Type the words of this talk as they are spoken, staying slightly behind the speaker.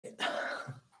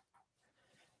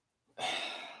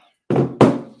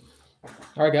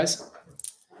All right, guys.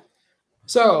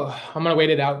 So I'm going to wait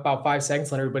it out about 5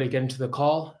 seconds, let everybody get into the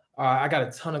call. I got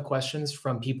a ton of questions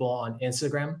from people on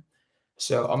Instagram.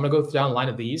 So I'm going to go down the line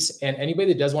of these. And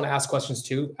anybody that does want to ask questions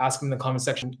too, ask them in the comment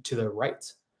section to the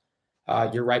right.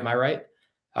 Your right, my right.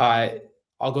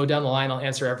 I'll go down the line. I'll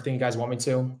answer everything you guys want me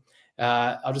to.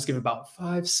 I'll just give it about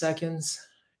 5 seconds,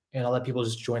 and I'll let people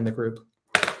just join the group.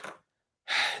 In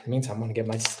the meantime, I'm going to get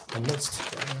my notes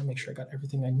together. Make sure I got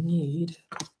everything I need.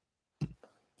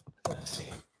 Let's see.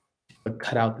 I'll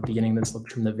cut out the beginning. Let's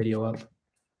trim the video up.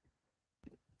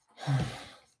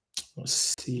 Let's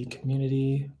see,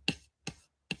 community.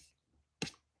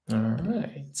 All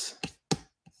right.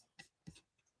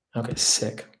 Okay,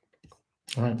 sick.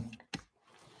 All right.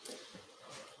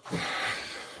 Let's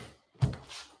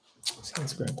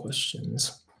Instagram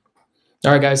questions.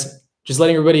 All right, guys. Just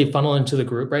letting everybody funnel into the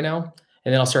group right now,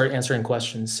 and then I'll start answering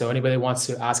questions. So anybody that wants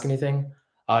to ask anything,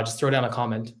 just throw down a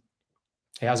comment.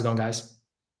 Hey, how's it going, guys?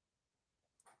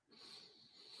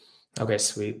 Okay,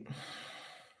 sweet.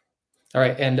 All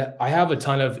right, and I have a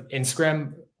ton of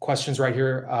Instagram questions right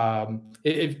here.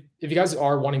 If you guys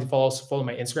are wanting to follow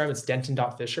my Instagram, it's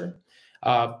denton.fisher.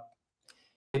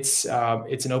 It's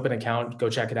an open account. Go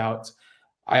check it out.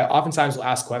 I oftentimes will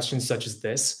ask questions such as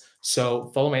this. So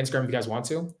follow my Instagram if you guys want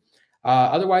to.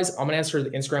 Otherwise, I'm going to answer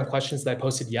the Instagram questions that I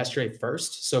posted yesterday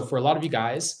first. So for a lot of you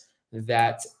guys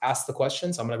that asked the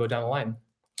questions, I'm going to go down the line.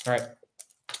 All right.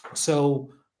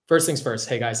 So first things first.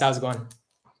 Hey, guys, how's it going?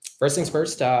 First things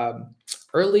first.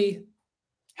 Early,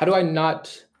 how do I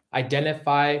not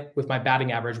identify with my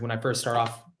batting average when I first start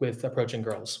off with approaching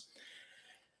girls?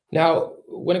 Now,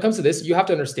 when it comes to this, you have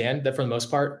to understand that for the most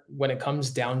part, when it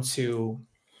comes down to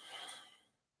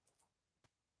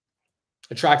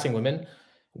attracting women,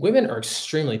 women are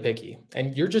extremely picky,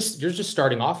 and you're just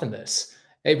starting off in this.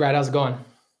 Hey, Brad, how's it going?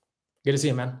 Good to see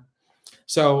you, man.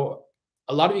 So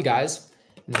a lot of you guys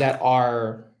that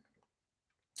are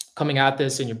coming at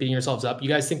this and you're beating yourselves up, you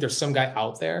guys think there's some guy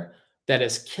out there that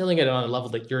is killing it on a level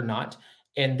that you're not.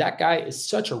 And that guy is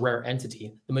such a rare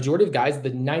entity. The majority of guys,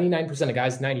 the 99% of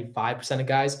guys, 95% of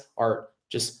guys are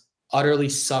just utterly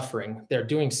suffering. They're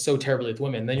doing so terribly with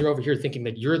women. Then you're over here thinking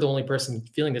that you're the only person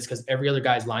feeling this because every other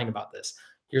guy is lying about this.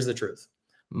 Here's the truth.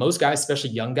 Most guys, especially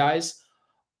young guys,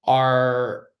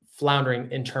 are floundering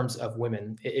in terms of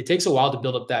women. It takes a while to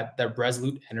build up that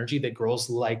resolute energy that girls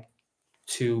like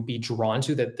to be drawn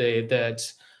to,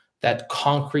 that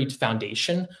concrete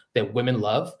foundation that women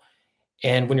love.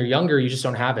 And when you're younger, you just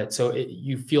don't have it. So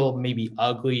you feel maybe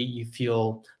ugly. You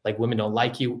feel like women don't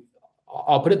like you.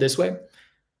 I'll put it this way.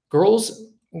 Girls,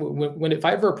 if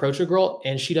I ever approach a girl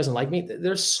and she doesn't like me,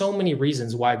 there's so many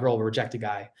reasons why a girl will reject a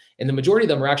guy. And the majority of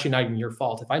them are actually not even your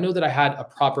fault. If I know that I had a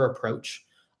proper approach,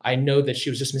 I know that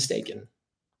she was just mistaken.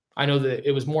 I know that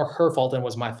it was more her fault than it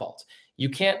was my fault. You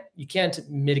can't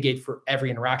mitigate for every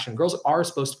interaction. Girls are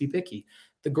supposed to be picky.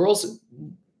 The girls,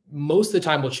 most of the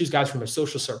time, will choose guys from a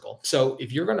social circle. So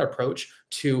if you're going to approach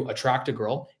to attract a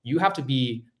girl, you have to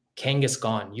be Kangas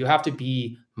Khan. You have to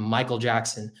be Michael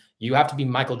Jackson. You have to be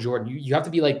Michael Jordan. You have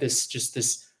to be like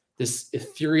this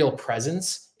ethereal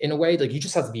presence in a way. Like you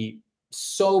just have to be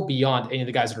so beyond any of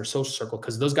the guys in our social circle,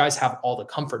 because those guys have all the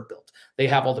comfort built. They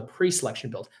have all the pre-selection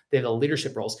built. They have the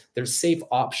leadership roles. There's safe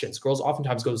options. Girls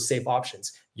oftentimes go to safe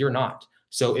options. You're not.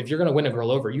 So if you're going to win a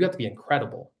girl over, you have to be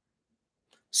incredible.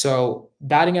 So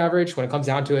batting average, when it comes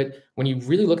down to it, when you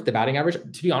really look at the batting average,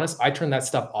 to be honest, I turn that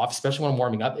stuff off, especially when I'm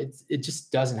warming up. It just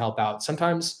doesn't help out.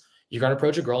 Sometimes you're going to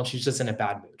approach a girl and she's just in a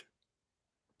bad mood.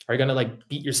 Are you going to like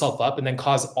beat yourself up and then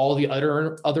cause all the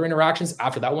other interactions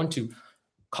after that one to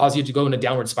cause you to go in a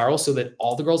downward spiral so that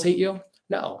all the girls hate you?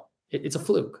 No, it's a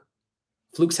fluke.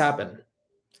 Flukes happen.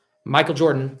 Michael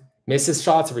Jordan misses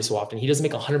shots every so often. He doesn't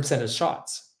make 100% of his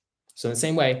shots. So in the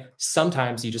same way,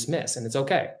 sometimes you just miss and it's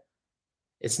okay.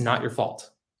 It's not your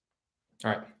fault.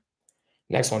 All right.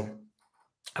 Next one.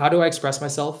 How do I express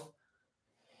myself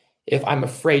if I'm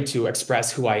afraid to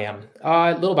express who I am?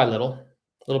 Little by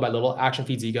little, action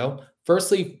feeds ego.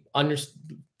 Firstly,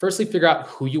 figure out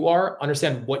who you are,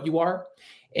 understand what you are.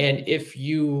 And if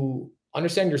you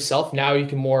understand yourself, now you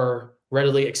can more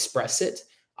readily express it.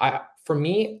 For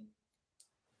me,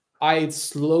 I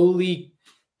slowly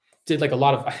did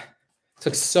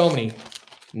took so many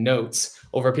notes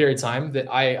over a period of time that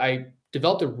I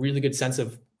developed a really good sense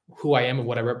of who I am and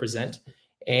what I represent.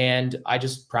 And I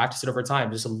just practiced it over time,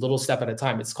 just a little step at a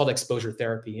time. It's called exposure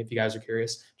therapy, if you guys are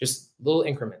curious, just little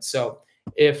increments. So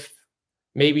if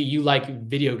maybe you like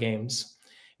video games,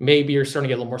 maybe you're starting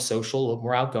to get a little more social, a little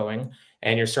more outgoing,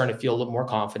 and you're starting to feel a little more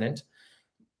confident.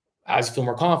 As you feel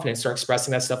more confident, start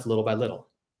expressing that stuff little by little.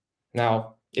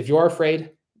 Now, if you are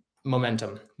afraid,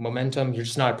 Momentum. You're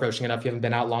just not approaching enough. You haven't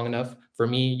been out long enough. For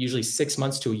me, usually 6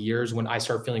 months to a year is when I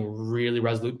start feeling really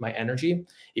resolute with my energy.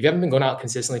 If you haven't been going out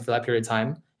consistently for that period of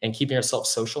time and keeping yourself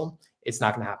social, it's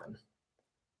not going to happen.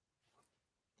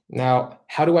 Now,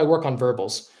 how do I work on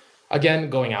verbals? Again,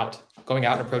 going out and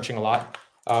approaching a lot.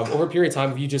 Over a period of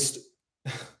time, if you just,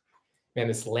 man,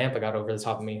 this lamp I got over the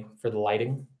top of me for the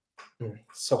lighting,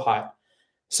 so hot.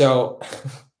 So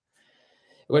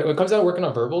when it comes down to working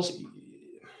on verbals,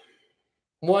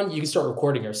 one, you can start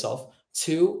recording yourself.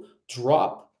 Two,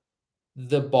 drop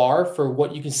the bar for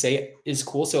what you can say is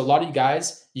cool. So a lot of you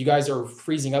guys are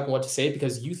freezing up on what to say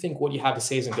because you think what you have to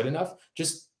say isn't good enough.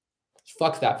 Just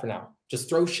fuck that for now. Just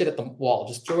throw shit at the wall.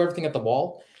 Just throw everything at the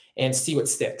wall and see what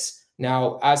sticks.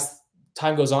 Now, as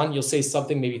time goes on, you'll say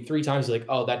something maybe 3 times. You're like,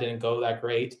 oh, that didn't go that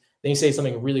great. Then you say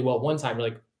something really well one time. You're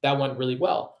like, that went really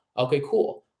well. Okay,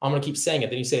 cool. I'm going to keep saying it.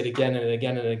 Then you say it again and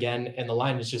again and again. And the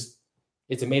line is just,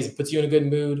 it's amazing. Puts you in a good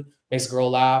mood, makes a girl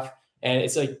laugh. And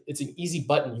it's like, it's an easy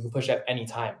button you can push at any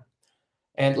time.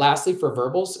 And lastly, for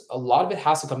verbals, a lot of it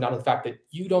has to come down to the fact that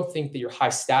you don't think that you're high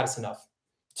status enough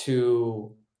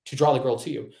to draw the girl to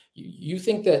you. You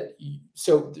think that,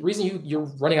 so the reason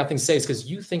you're running out things to say is because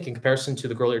you think in comparison to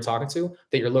the girl you're talking to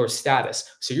that you're lower status.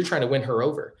 So you're trying to win her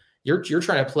over. You're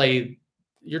trying to play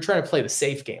the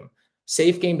safe game.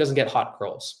 Safe game doesn't get hot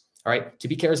girls. All right. To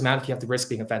be charismatic, you have to risk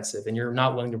being offensive, and you're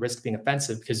not willing to risk being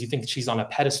offensive because you think she's on a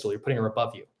pedestal. You're putting her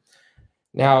above you.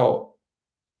 Now,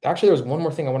 actually, there was one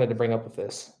more thing I wanted to bring up with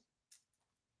this.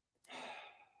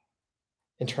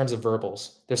 In terms of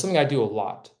verbals, there's something I do a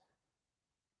lot.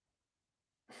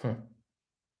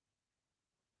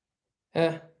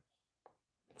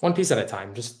 One piece at a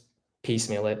time, just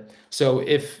piecemeal it. So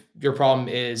if your problem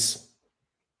is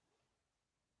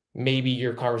maybe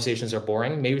your conversations are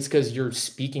boring, maybe it's because you're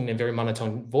speaking in a very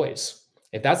monotone voice.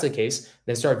 If that's the case,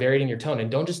 then start varying your tone, and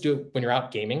don't just do it when you're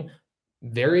out gaming.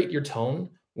 Vary your tone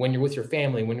when you're with your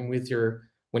family, when you're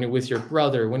with your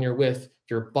brother, when you're with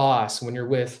your boss, when you're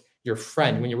with your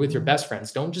friend, when you're with your best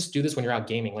friends. Don't just do this when you're out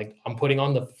gaming. Like, I'm putting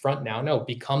on the front now. No,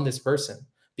 become this person.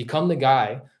 Become the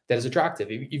guy that is attractive.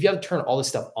 If you have to turn all this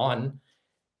stuff on,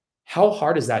 how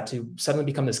hard is that to suddenly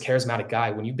become this charismatic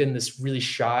guy when you've been this really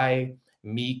shy,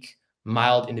 meek,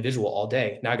 mild individual all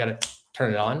day? Now I got to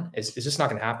turn it on. It's just not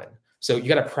going to happen. So you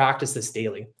got to practice this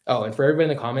daily. Oh, and for everybody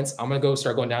in the comments, I'm going to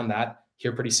start going down that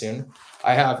here pretty soon.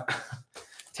 I have a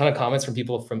ton of comments from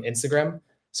people from Instagram.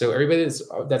 So everybody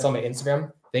that's on my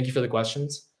Instagram, thank you for the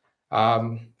questions.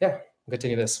 Yeah, we'll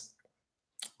continue this.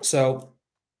 So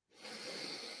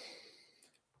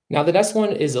now the next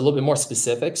one is a little bit more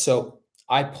specific. So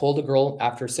I pulled a girl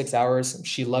after 6 hours.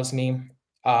 She loves me,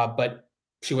 but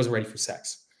she wasn't ready for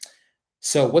sex.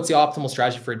 So what's the optimal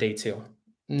strategy for day 2?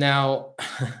 Now,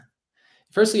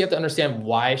 firstly, you have to understand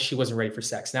why she wasn't ready for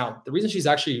sex. Now, the reason she's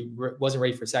actually wasn't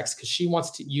ready for sex is because she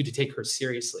wants you to take her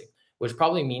seriously, which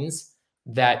probably means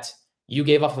that you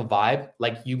gave off a vibe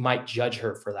like you might judge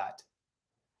her for that.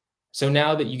 So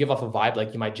now that you give off a vibe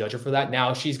like you might judge her for that,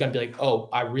 now she's going to be like, oh,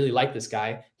 I really like this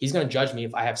guy. He's going to judge me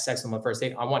if I have sex on my first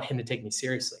date. I want him to take me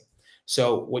seriously.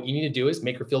 So what you need to do is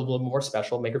make her feel a little more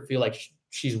special, make her feel like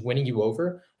she's winning you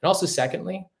over. And also,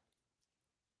 secondly,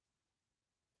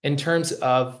 in terms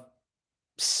of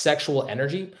sexual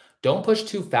energy, don't push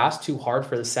too fast, too hard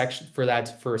for sex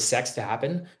to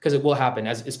happen, because it will happen,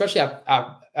 especially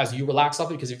as you relax off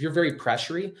it. Because if you're very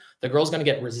pressury, the girl's going to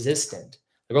get resistant.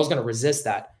 The girl's going to resist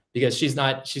that because she's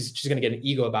going to get an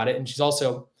ego about it. And she's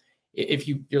also, if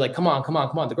you're like, come on,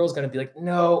 the girl's going to be like,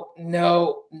 no, and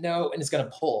it's going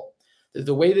to pull.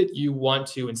 The way that you want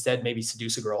to instead maybe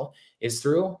seduce a girl is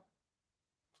through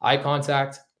eye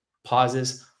contact,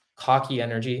 pauses, cocky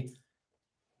energy,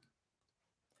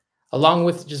 along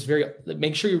with just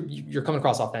make sure you're coming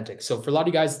across authentic. So for a lot of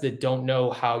you guys that don't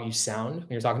know how you sound when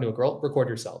you're talking to a girl, record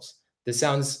yourselves. This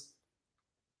sounds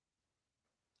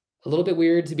a little bit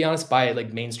weird, to be honest, by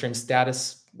like mainstream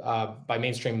status, by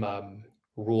mainstream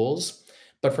rules.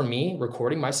 But for me,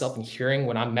 recording myself and hearing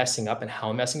when I'm messing up and how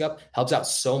I'm messing up helps out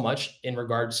so much in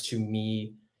regards to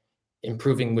me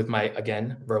improving with my,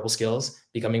 again, verbal skills,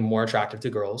 becoming more attractive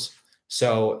to girls.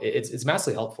 So it's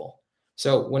massively helpful.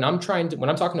 So when I'm talking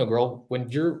to a girl, when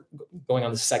you're going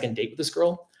on the second date with this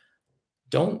girl,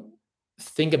 don't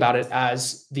think about it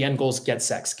as the end goal is get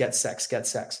sex.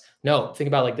 No, think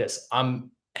about it like this.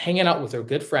 I'm hanging out with a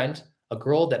good friend, a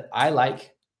girl that I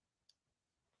like,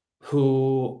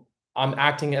 who I'm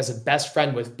acting as a best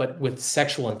friend with, but with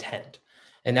sexual intent.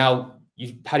 And now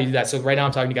how do you do that? So right now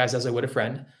I'm talking to you guys as I would a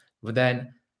friend, but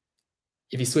then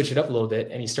if you switch it up a little bit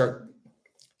and you start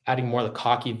adding more of the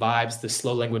cocky vibes, the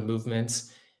slow languid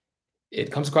movements,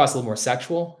 it comes across a little more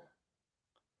sexual.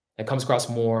 It comes across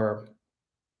more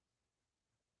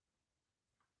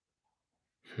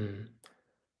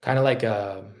kind of like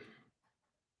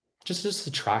just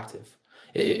attractive.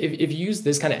 If you use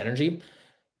this kind of energy,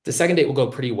 the second date will go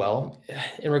pretty well.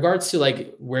 In regards to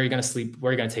like where you're gonna sleep,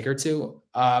 where you're gonna take her to,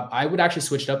 I would actually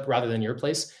switch it up rather than your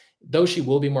place. Though she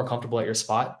will be more comfortable at your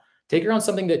spot, take her on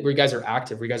something that where you guys are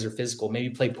active, where you guys are physical. Maybe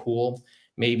play pool.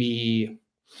 Maybe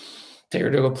take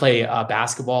her to go play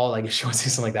basketball. Like if she wants to do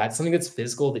something like that, something that's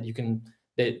physical that you can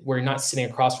that where you're not sitting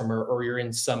across from her, or you're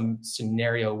in some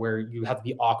scenario where you have to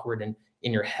be awkward and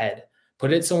in your head.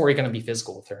 Put it somewhere you're going to be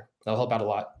physical with her. That'll help out a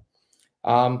lot.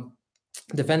 Um,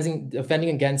 defending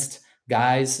against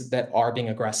guys that are being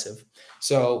aggressive.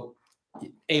 So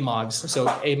AMOGS. So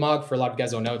AMOG, for a lot of you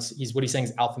guys don't know, he's what he's saying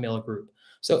is alpha male group.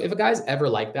 So if a guy's ever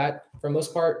like that, for the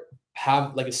most part,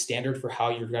 have like a standard for how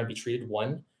you're going to be treated.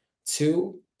 One,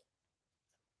 two.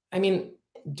 I mean,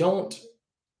 don't.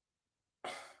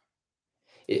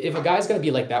 If a guy's going to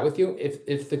be like that with you,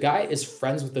 if the guy is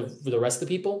friends with the rest of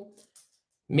the people,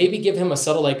 maybe give him a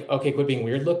subtle like, okay, quit being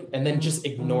weird look, and then just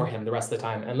ignore him the rest of the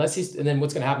time. Unless and then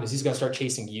what's going to happen is he's going to start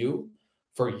chasing you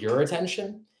for your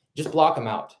attention. Just block him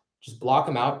out. Just block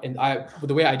him out. And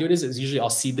the way I do it is usually I'll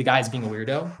see the guy as being a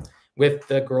weirdo with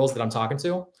the girls that I'm talking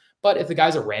to. But if the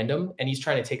guy's a random and he's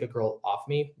trying to take a girl off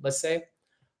me, let's say,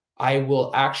 I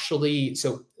will actually,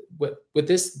 so with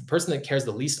this, the person that cares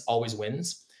the least always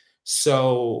wins.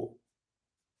 So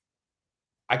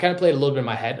I kind of played a little bit in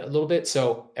my head a little bit.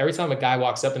 So every time a guy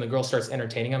walks up and the girl starts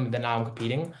entertaining him, and then now I'm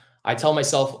competing, I tell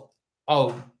myself,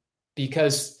 oh,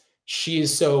 because she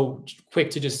is so quick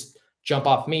to just jump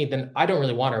off me, then I don't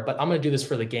really want her, but I'm going to do this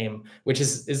for the game, which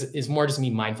is more just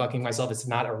me mind fucking myself. It's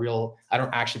not a real, I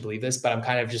don't actually believe this, but I'm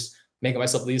kind of just making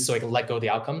myself believe so I can let go of the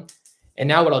outcome. And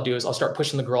now what I'll do is I'll start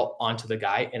pushing the girl onto the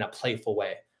guy in a playful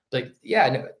way. Like, yeah,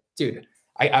 no, dude,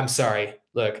 I'm sorry.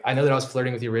 Look, I know that I was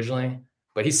flirting with you originally,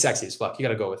 but he's sexy as fuck. You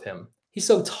got to go with him. He's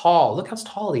so tall. Look how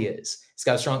tall he is. He's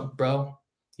got a strong, bro,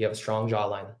 you have a strong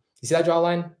jawline. You see that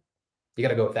jawline? You got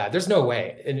to go with that. There's no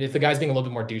way. And if the guy's being a little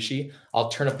bit more douchey, I'll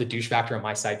turn up the douche factor on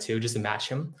my side too, just to match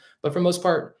him. But for the most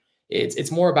part,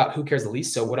 it's more about who cares the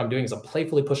least. So what I'm doing is I'm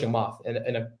playfully pushing him off. And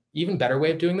an even better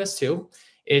way of doing this too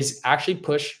is actually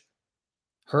push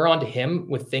her onto him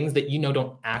with things that you know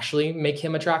don't actually make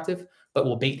him attractive, but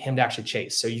will bait him to actually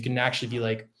chase. So you can actually be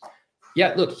like,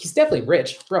 yeah, look, he's definitely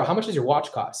rich. Bro, how much does your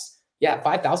watch cost? Yeah,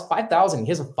 5,000. 5,000. He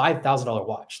has a $5,000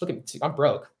 watch. Look at me. I'm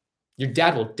broke. Your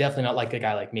dad will definitely not like a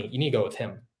guy like me. You need to go with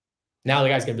him. Now the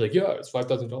guy's going to be like, yeah, it's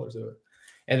 $5,000.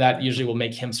 And that usually will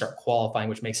make him start qualifying,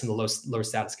 which makes him the lower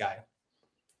status guy.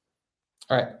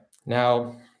 All right.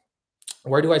 Now,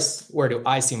 where do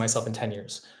I see myself in 10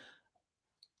 years?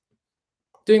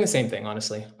 Doing the same thing,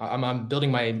 honestly. I'm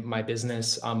building my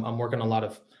business. I'm working on a lot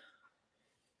of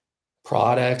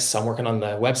products. I'm working on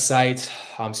the website.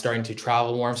 I'm starting to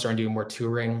travel more. I'm starting to do more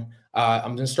touring.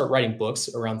 I'm going to start writing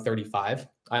books around 35.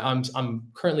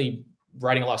 I'm currently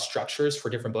writing a lot of structures for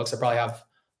different books. I probably have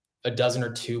a dozen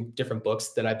or two different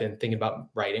books that I've been thinking about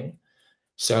writing.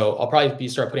 So I'll probably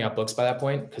start putting out books by that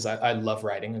point because I love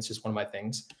writing. It's just one of my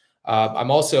things.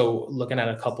 I'm also looking at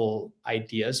a couple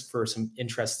ideas for some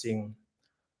interesting.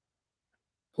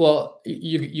 Well,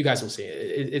 you guys will see.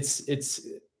 It's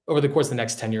over the course of the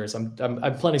next 10 years. I'm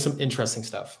planning some interesting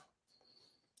stuff.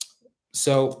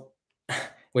 So,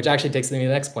 which actually takes me to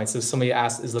the next point. So somebody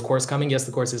asked, is the course coming? Yes,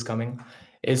 the course is coming.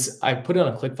 I put it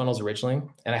on ClickFunnels originally,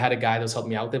 and I had a guy that was helping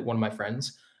me out with it, one of my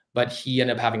friends, but he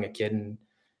ended up having a kid, and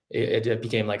it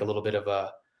became like a little bit of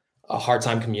a hard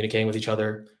time communicating with each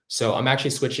other. So I'm actually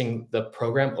switching the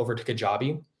program over to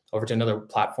Kajabi, over to another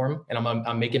platform, and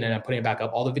I'm making it and I'm putting it back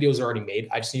up. All the videos are already made.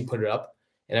 I just need to put it up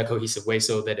in a cohesive way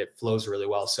so that it flows really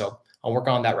well. So I'm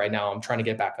working on that right now. I'm trying to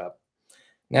get back up.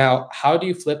 Now, how do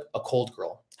you flip a cold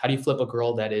girl? How do you flip a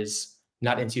girl that is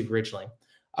not into you originally?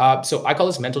 So I call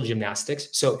this mental gymnastics.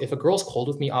 So if a girl's cold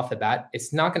with me off the bat,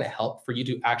 it's not going to help for you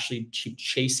to actually keep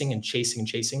chasing and chasing and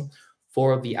chasing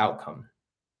for the outcome.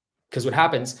 Because what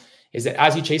happens is that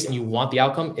as you chase and you want the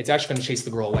outcome, it's actually going to chase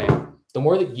the girl away. The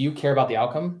more that you care about the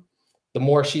outcome, the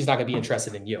more she's not going to be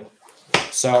interested in you.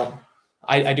 So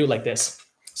I do it like this.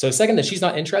 So the second that she's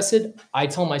not interested, I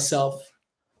tell myself,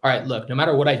 all right, look, no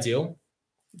matter what I do,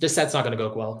 this set's not going to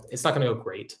go well. It's not going to go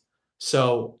great.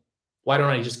 So why don't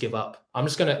I just give up? I'm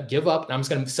just going to give up and I'm just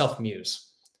going to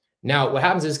self-amuse. Now, what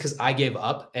happens is because I gave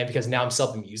up and because now I'm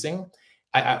self-amusing,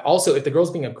 I also, if the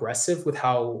girl's being aggressive with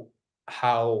how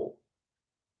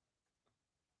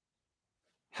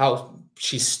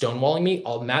she's stonewalling me,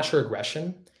 I'll match her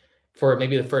aggression for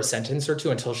maybe the first sentence or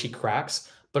two until she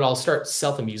cracks, but I'll start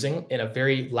self-amusing in a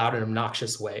very loud and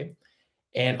obnoxious way.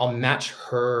 And I'll match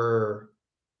her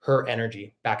her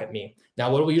energy back at me.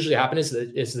 Now, what will usually happen is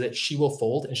that she will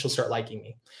fold and she'll start liking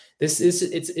me. It's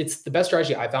the best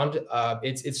strategy I found.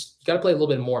 It's you got to play a little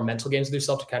bit more mental games with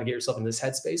yourself to kind of get yourself in this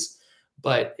headspace.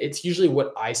 But it's usually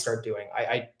what I start doing.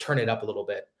 I turn it up a little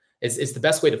bit. It's the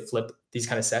best way to flip these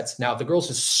kind of sets. Now, if the girl's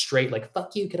just straight like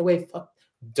fuck you, get away, fuck,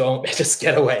 don't just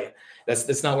get away.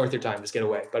 That's not worth your time. Just get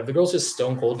away. But if the girl's just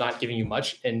stone cold, not giving you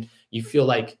much, and you feel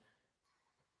like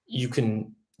you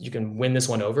can win this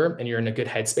one over, and you're in a good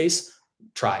headspace,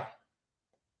 try.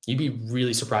 You'd be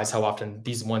really surprised how often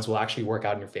these ones will actually work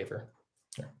out in your favor.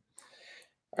 All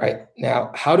right,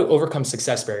 now how to overcome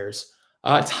success barriers.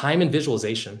 Time and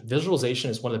visualization. Visualization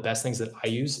is one of the best things that I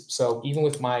use. So even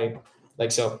with my,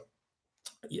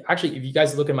 actually, if you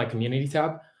guys look at my community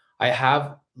tab, I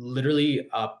have literally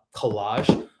a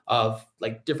collage of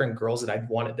like different girls that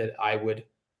I would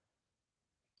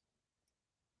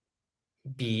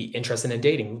be interested in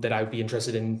dating, that I would be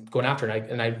interested in going after.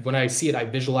 And when I see it, I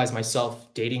visualize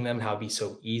myself dating them, how it'd be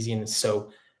so easy and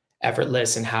so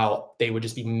effortless, and how they would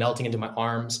just be melting into my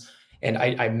arms. And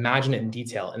I imagine it in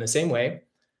detail. In the same way,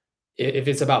 if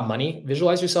it's about money,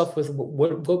 visualize yourself with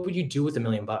what would you do with $1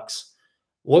 million?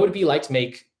 What would it be like to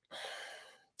make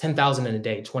 10,000 in a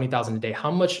day, 20,000 a day?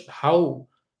 How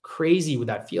crazy would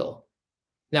that feel?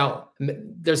 Now,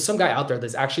 there's some guy out there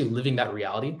that's actually living that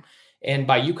reality. And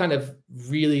by you kind of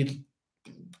really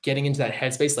getting into that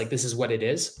headspace, like this is what it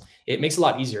is, it makes it a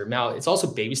lot easier. Now, it's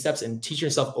also baby steps and teaching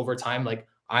yourself over time, like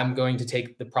I'm going to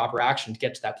take the proper action to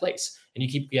get to that place. And you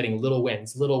keep getting little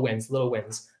wins, little wins, little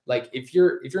wins. Like if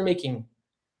you're making,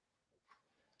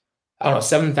 I don't know,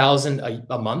 7,000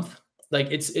 a month, like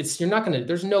you're not going to,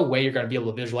 there's no way you're going to be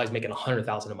able to visualize making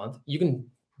 100,000 a month. You can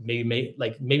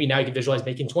maybe now you can visualize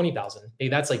making 20,000. Maybe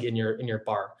that's like in your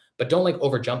bar, but don't like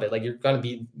over jump it. Like you're going to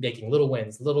be making little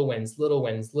wins, little wins, little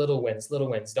wins, little wins, little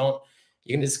wins.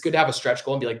 It's good to have a stretch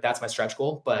goal and be like, that's my stretch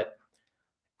goal. But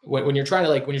when you're trying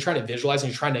to visualize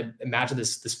and you're trying to imagine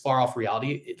this far off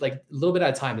reality, like a little bit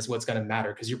at a time is what's going to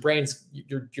matter, because your brain's,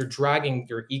 you're dragging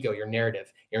your ego, your narrative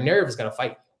is going to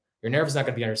fight. Your narrative is not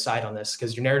going to be on your side on this,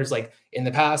 because your narrative is like, in the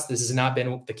past, this has not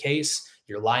been the case.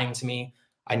 You're lying to me.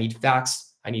 I need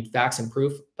facts. I need facts and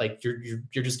proof. Like you're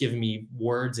just giving me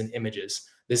words and images.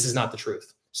 This is not the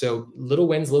truth. So little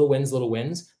wins, little wins, little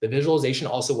wins. The visualization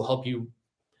also will help you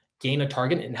gain a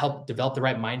target and help develop the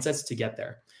right mindsets to get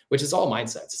there, which is all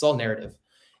mindsets. It's all narrative.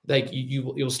 Like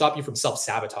you'll stop you from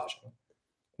self-sabotaging,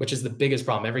 which is the biggest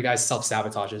problem. Every guy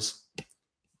self-sabotages.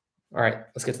 All right,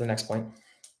 let's get to the next point.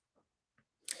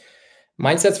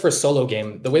 Mindsets for a solo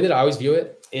game. The way that I always view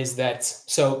it is that,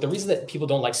 so the reason that people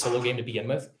don't like solo game to begin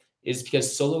with is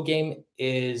because solo game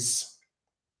it's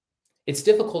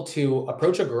difficult to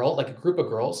approach a girl, like a group of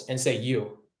girls, and say,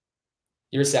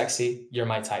 you're sexy, you're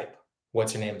my type,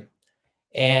 what's your name?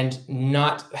 And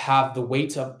not have the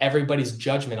weight of everybody's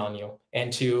judgment on you,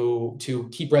 and to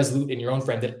keep resolute in your own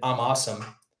frame that I'm awesome.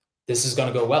 This is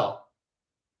going to go well.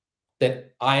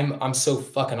 That I'm so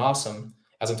fucking awesome.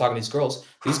 As I'm talking to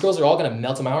these girls are all going to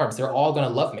melt in my arms. They're all going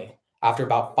to love me after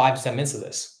about 5 to 10 minutes of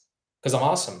this, because I'm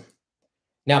awesome.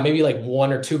 Now, maybe like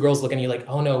 1 or 2 girls looking at you like,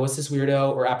 oh no, what's this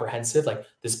weirdo, or apprehensive? Like,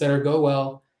 this better go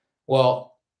well.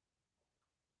 Well,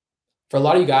 for a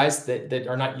lot of you guys that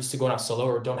are not used to going out solo,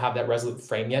 or don't have that resolute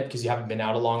frame yet because you haven't been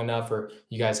out long enough, or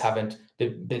you guys haven't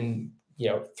been,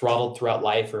 throttled throughout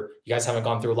life, or you guys haven't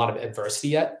gone through a lot of adversity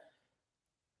yet,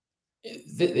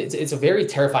 it's a very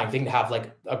terrifying thing to have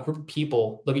like a group of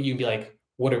people look at you and be like,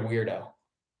 what a weirdo.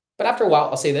 But after a while,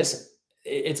 I'll say this,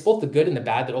 it's both the good and the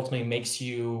bad that ultimately makes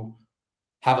you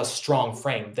have a strong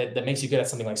frame that makes you good at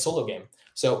something like solo game.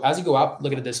 So as you go out,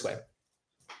 look at it this way.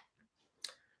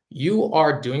 You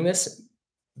are doing this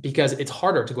because it's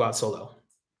harder to go out solo.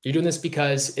 You're doing this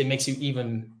because it makes you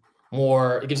even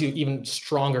more, it gives you even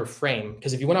stronger frame.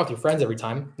 Because if you went out with your friends every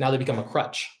time, now they become a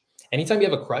crutch. Anytime you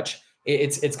have a crutch,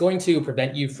 it's going to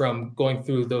prevent you from going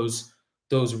through those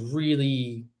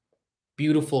really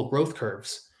beautiful growth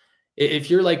curves. If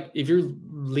you're like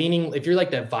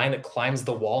that vine that climbs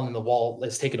the wall and then the wall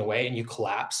is taken away and you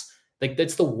collapse, like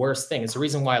that's the worst thing. It's the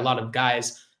reason why a lot of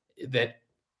guys that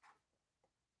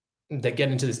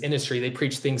get into this industry, they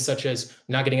preach things such as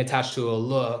not getting attached to a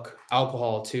look,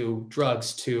 alcohol, to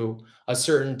drugs, to a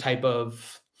certain type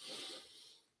of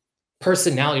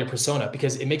personality or persona,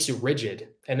 because it makes you rigid.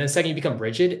 And then the second you become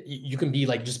rigid, you can be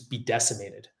like, just be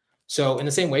decimated. So in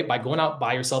the same way, by going out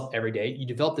by yourself every day, you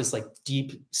develop this like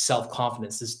deep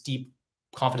self-confidence, this deep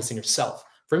confidence in yourself.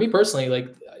 For me personally,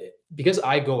 like, because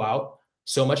I go out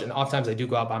so much, and oftentimes I do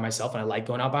go out by myself and I like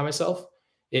going out by myself,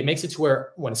 it makes it to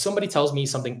where when somebody tells me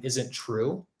something isn't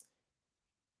true,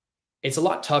 it's a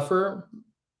lot tougher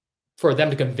for them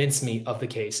to convince me of the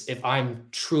case if I'm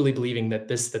truly believing that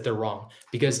they're wrong,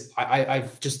 because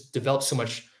I've just developed so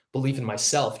much belief in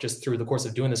myself just through the course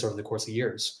of doing this over the course of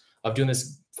years of doing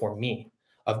this for me,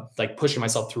 of like pushing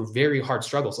myself through very hard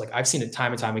struggles. Like I've seen it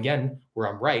time and time again where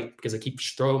I'm right because I keep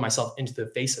throwing myself into the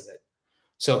face of it.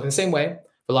 So in the same way,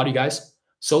 for a lot of you guys,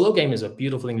 solo game is a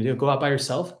beautiful thing to do. Go out by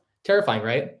yourself, terrifying,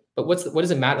 right? But what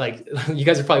does it matter? Like you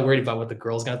guys are probably worried about what the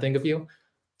girl's gonna think of you.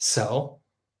 So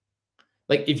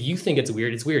like if you think it's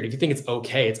weird, it's weird. If you think it's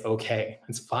okay, it's okay.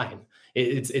 It's fine.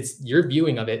 It's your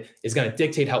viewing of it is gonna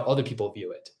dictate how other people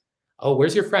view it. Oh,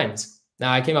 where's your friends?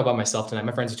 Nah, I came out by myself tonight.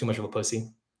 My friends are too much of a pussy.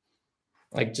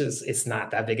 Like just it's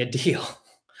not that big a deal.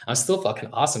 I'm still fucking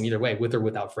awesome either way, with or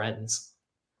without friends.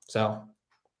 So, all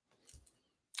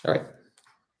right.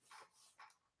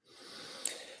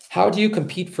 How do you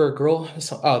compete for a girl?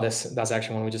 Oh, that's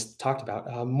actually one we just talked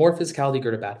about. More physicality,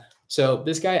 good or bad? So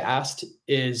this guy asked,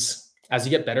 is as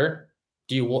you get better,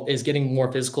 is getting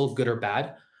more physical good or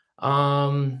bad?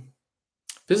 Physicality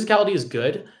is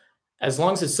good as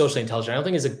long as it's socially intelligent. I don't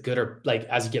think it's a good or like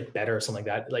as you get better or something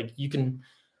like that. Like you can,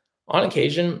 on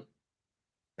occasion,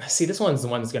 see this one's the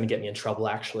one that's going to get me in trouble.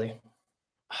 Actually,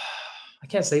 I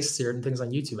can't say certain things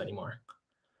on YouTube anymore.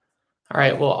 All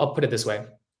right, well I'll put it this way.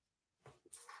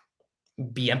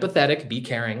 Be empathetic, be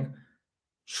caring,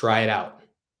 try it out.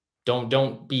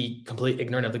 Don't be completely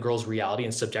ignorant of the girl's reality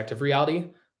and subjective reality.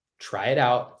 Try it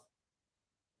out.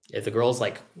 If the girl's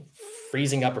like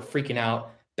freezing up or freaking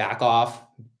out, back off,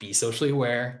 be socially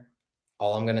aware.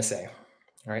 All I'm gonna say.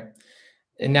 All right.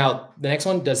 And now the next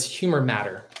one, does humor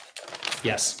matter?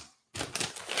 Yes.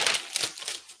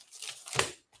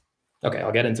 Okay,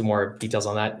 I'll get into more details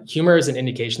on that. Humor is an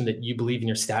indication that you believe in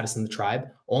your status in the tribe.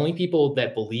 Only people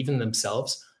that believe in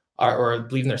themselves or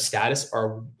believe in their status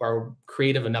are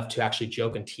creative enough to actually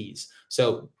joke and tease.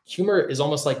 So humor is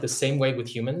almost like the same way with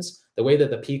humans. The way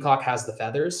that the peacock has the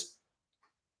feathers,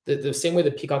 the same way the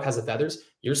peacock has the feathers,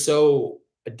 you're so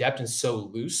adept and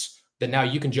so loose that now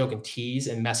you can joke and tease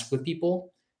and mess with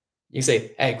people. You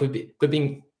say, hey, quit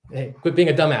being a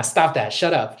dumbass. Stop that.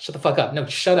 Shut up. Shut the fuck up. No,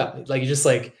 shut up. Like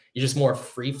you're just more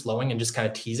free flowing and just kind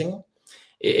of teasing.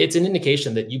 It's an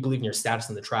indication that you believe in your status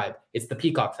in the tribe. It's the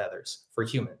peacock feathers for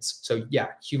humans. So yeah,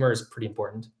 humor is pretty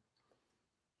important.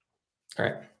 All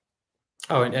right.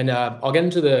 Oh, and I'll get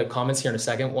into the comments here in a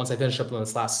second once I finish up on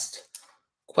this last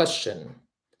question.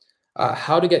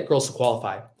 How to get girls to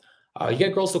qualify. You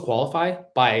get girls to qualify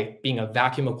by being a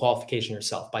vacuum of qualification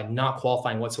yourself, by not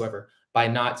qualifying whatsoever, by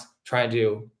not trying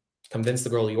to convince the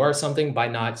girl you are something, by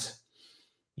not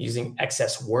using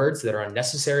excess words that are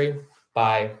unnecessary,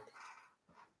 by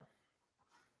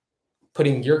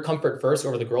putting your comfort first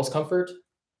over the girl's comfort,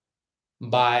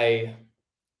 by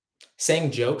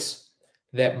saying jokes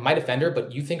that might offend her,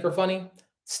 but you think are funny,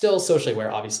 still socially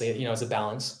aware, obviously, it's a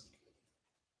balance,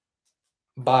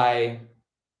 by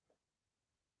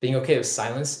being okay with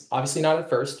silence, obviously not at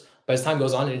first, but as time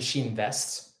goes on and she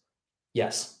invests,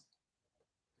 yes.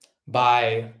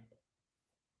 By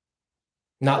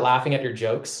not laughing at your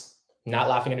jokes,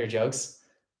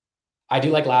 I do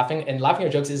like laughing, and laughing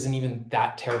at jokes isn't even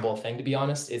that terrible a thing, to be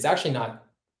honest. It's actually not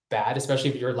bad, especially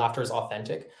if your laughter is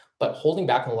authentic, but holding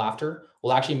back on laughter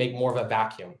will actually make more of a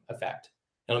vacuum effect.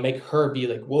 It'll make her be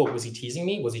like, whoa, was he teasing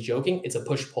me? Was he joking? It's a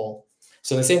push-pull.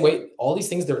 So in the same way, all these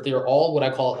things, they're all what I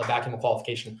call a vacuum of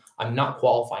qualification. I'm not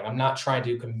qualifying. I'm not trying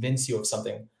to convince you of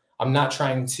something. I'm not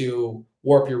trying to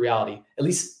warp your reality, at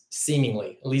least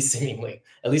seemingly, at least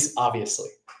obviously,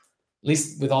 at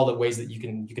least with all the ways that you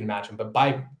can imagine. But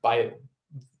by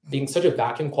being such a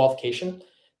vacuum qualification,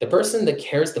 the person that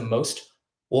cares the most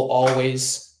will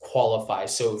always qualify.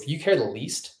 So if you care the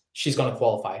least, she's going to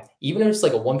qualify. Even if it's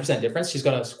like a 1% difference, she's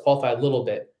going to qualify a little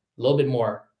bit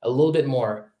more, a little bit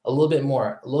more, a little bit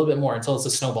more, a little bit more until it's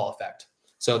a snowball effect.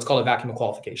 So it's called a vacuum of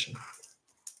qualification.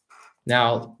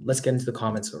 Now let's get into the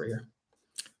comments over here.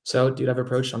 So dude, I've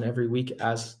approached on every week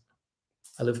as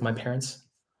I live with my parents.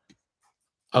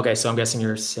 Okay, so I'm guessing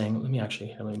you're saying, let me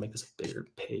make this a bigger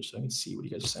page so I can see what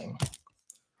you guys are saying.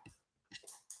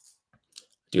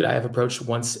 Dude, I have approached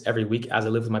once every week as I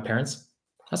live with my parents.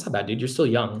 That's not bad, dude. You're still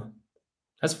young.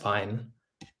 That's fine.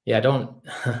 Yeah, don't,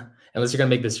 unless you're gonna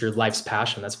make this your life's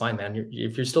passion, that's fine, man.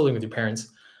 If you're still living with your parents,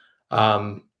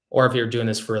 or if you're doing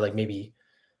this for like maybe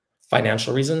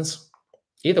financial reasons,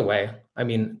 either way, I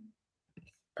mean,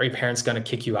 are your parents gonna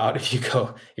kick you out if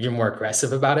you're more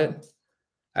aggressive about it?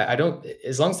 I don't,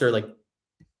 as long as they're like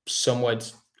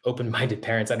somewhat open-minded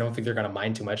parents, I don't think they're going to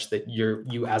mind too much that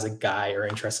you as a guy are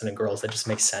interested in girls. That just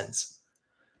makes sense.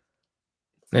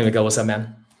 There we go. What's up,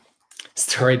 man?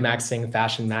 Steroid maxing,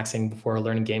 fashion maxing before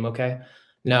learning game. Okay.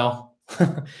 No,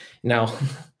 no.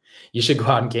 You should go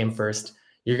out and game first.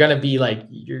 You're going to be like,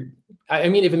 I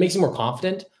mean, if it makes you more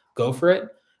confident, go for it.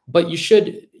 But you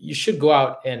should go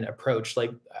out and approach.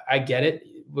 Like, I get it.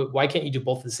 Why can't you do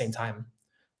both at the same time?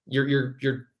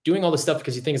 You're doing all this stuff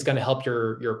because you think it's going to help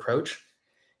your approach.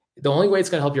 The only way it's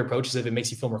going to help your approach is if it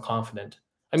makes you feel more confident.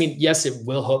 I mean, yes, it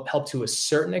will help to a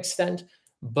certain extent,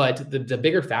 but the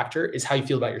bigger factor is how you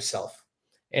feel about yourself.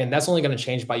 And that's only going to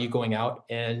change by you going out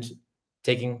and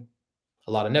taking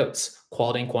a lot of notes,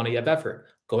 quality and quantity of effort,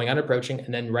 going out approaching,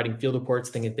 and then writing field reports,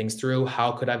 thinking things through.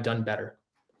 How could I have done better?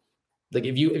 Like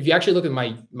if you actually look at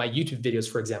my YouTube videos,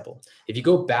 for example, if you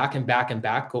go back and back and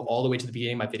back, go all the way to the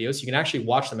beginning of my videos, you can actually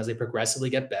watch them as they progressively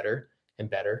get better and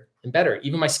better and better.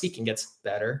 Even my speaking gets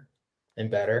better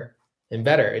and better and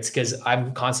better. It's because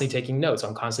I'm constantly taking notes.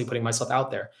 I'm constantly putting myself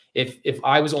out there. If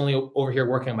I was only over here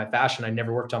working on my fashion, I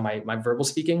never worked on my verbal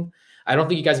speaking, I don't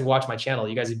think you guys would watch my channel.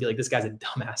 You guys would be like, this guy's a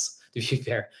dumbass, to be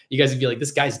fair. You guys would be like,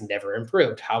 this guy's never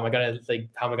improved. How am I gonna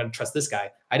trust this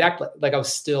guy? I'd act like I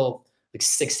was still like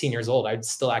 16 years old. I'd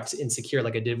still act insecure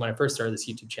like I did when I first started this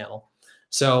YouTube channel.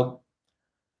 So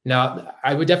now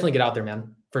I would definitely get out there,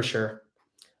 man, for sure.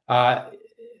 If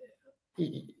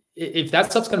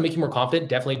that stuff's going to make you more confident,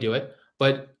 definitely do it.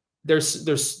 But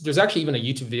there's actually even a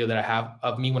YouTube video that I have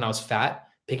of me when I was fat,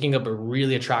 picking up a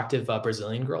really attractive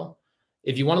Brazilian girl.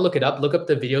 If you want to look it up, look up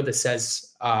the video that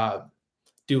says,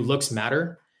 do looks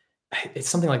matter? It's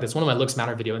something like this. One of my looks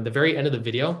matter video. In the very end of the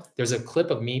video, there's a clip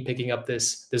of me picking up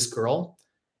this girl.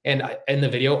 And in the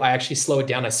video, I actually slow it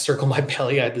down. I circle my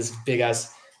belly. I had this big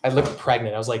ass, I looked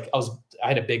pregnant. I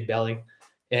had a big belly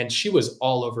and she was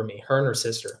all over me, her and her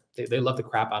sister. They loved the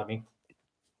crap out of me.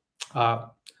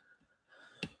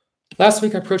 Last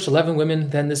week I approached 11 women.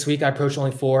 Then this week I approached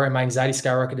only 4 and my anxiety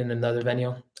skyrocketed in another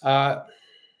venue.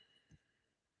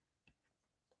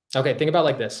 Okay, think about it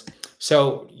like this.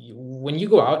 So when you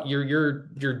go out, your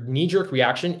knee-jerk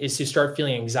reaction is to start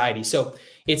feeling anxiety. So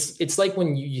it's like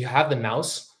when you have the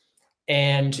mouse,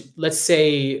 and let's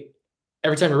say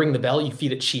every time you ring the bell, you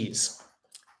feed it cheese.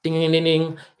 Ding, ding, ding,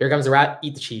 ding. Here comes the rat.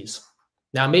 Eat the cheese.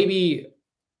 Now maybe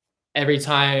every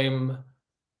time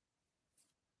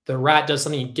the rat does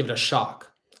something, you give it a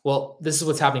shock. Well, this is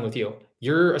what's happening with you.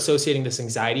 You're associating this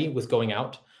anxiety with going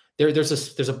out. There's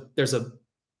a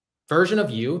version of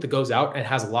you that goes out and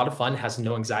has a lot of fun, has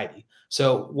no anxiety.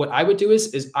 So what I would do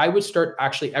is I would start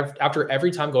actually after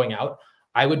every time going out,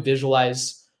 I would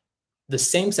visualize the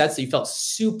same sets that you felt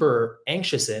super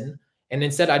anxious in. And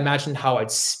instead I imagined how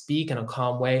I'd speak in a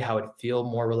calm way, how I'd feel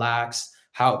more relaxed,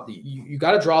 how you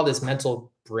got to draw this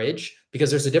mental bridge, because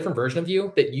there's a different version of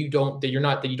you that you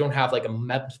don't have like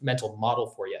a mental model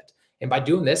for yet. And by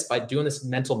doing this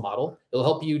mental model, it'll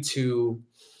help you to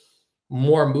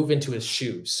more move into his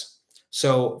shoes.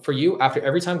 So for you, after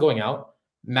every time going out,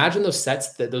 imagine those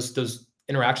sets, those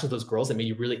interactions with those girls that made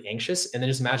you really anxious, and then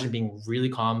just imagine being really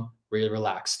calm, really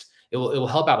relaxed. It will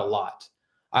help out a lot.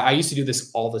 I used to do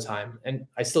this all the time, and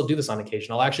I still do this on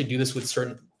occasion. I'll actually do this with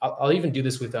I'll even do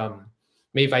this with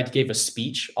maybe if I gave a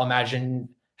speech, I'll imagine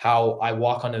how I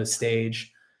walk onto the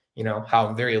stage, how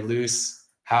I'm very loose,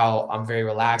 how I'm very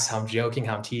relaxed, how I'm joking,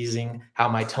 how I'm teasing, how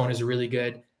my tone is really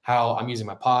good, how I'm using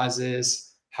my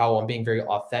pauses, how I'm being very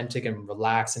authentic and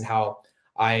relaxed, and how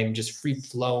I'm just free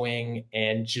flowing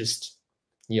and just,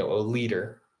 a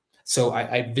leader. So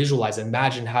I visualize,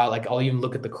 imagine how, like, I'll even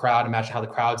look at the crowd, imagine how the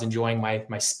crowd's enjoying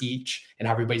my speech and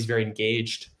how everybody's very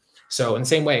engaged. So in the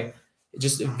same way,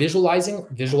 just visualizing.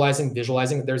 There's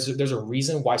a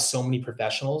reason why so many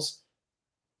professionals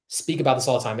speak about this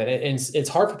all the time. And it's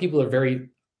hard for people who are very,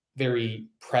 very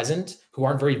present, who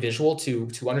aren't very visual,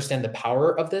 to understand the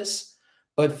power of this.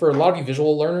 But for a lot of you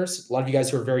visual learners, a lot of you guys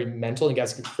who are very mental, you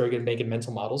guys are very good at making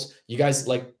mental models, you guys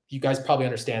probably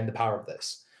understand the power of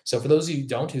this. So for those of you who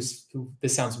don't, who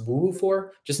this sounds woo-woo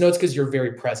for, just know it's because you're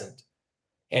very present.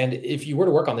 And if you were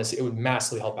to work on this, it would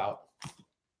massively help out.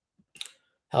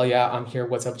 Hell yeah, I'm here.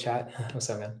 What's up, chat?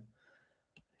 What's up, man?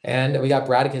 And we got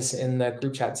Bradicus in the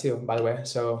group chat too, by the way.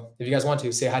 So if you guys want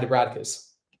to, say hi to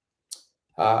Bradicus.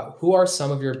 Who are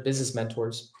some of your business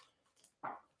mentors?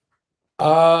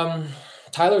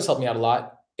 Tyler's helped me out a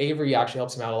lot. Avery actually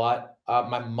helps me out a lot.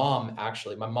 My mom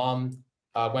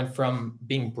went from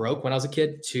being broke when I was a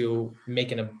kid to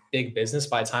making a big business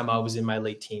by the time I was in my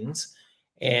late teens.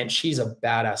 And she's a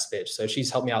badass bitch. So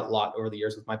she's helped me out a lot over the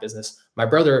years with my business. My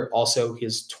brother also,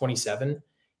 he's 27.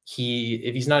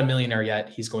 If he's not a millionaire yet,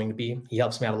 he's going to be. He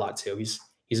helps me out a lot too. He's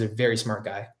a very smart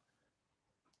guy.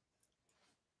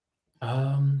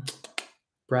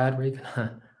 Brad Raven.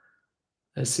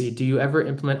 Let's see. Do you ever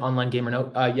implement online gamer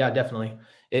note? Yeah, definitely.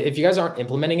 If you guys aren't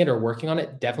implementing it or working on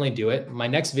it, definitely do it. My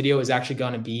next video is actually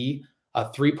going to be a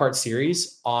 3-part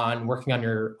series on working on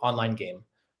your online game.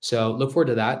 So look forward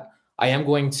to that. I am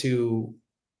going to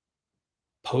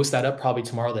post that up probably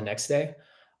tomorrow, the next day.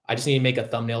 I just need to make a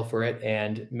thumbnail for it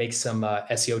and make some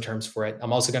SEO terms for it.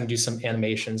 I'm also going to do some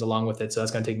animations along with it. So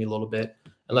that's going to take me a little bit,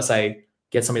 unless I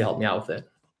get somebody to help me out with it.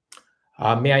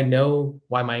 May I know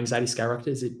why my anxiety skyrocketed?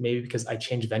 Is it maybe because I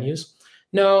changed venues?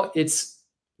 No, it's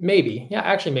maybe. Yeah,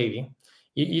 actually, maybe.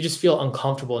 You just feel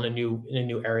uncomfortable in a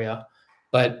new area,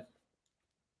 but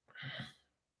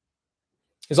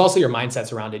there's also your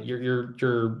mindsets around it.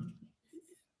 Your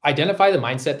identify the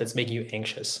mindset that's making you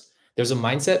anxious. There's a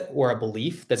mindset or a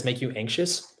belief that's making you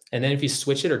anxious, and then if you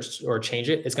switch it or change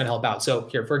it, it's going to help out. So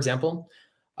here, for example,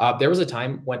 there was a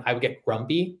time when I would get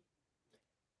grumpy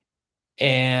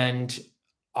and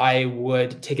I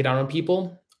would take it out on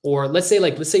people. Or let's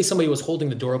say somebody was holding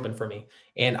the door open for me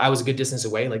and I was a good distance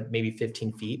away, like maybe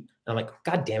 15 feet. And I'm like,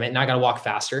 God damn it. Now I got to walk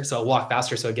faster. So I'll walk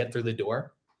faster so I get through the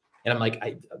door. And I'm like,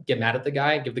 I get mad at the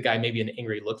guy, give the guy maybe an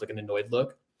angry look, like an annoyed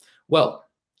look. Well,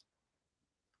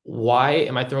 why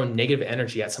am I throwing negative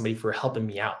energy at somebody for helping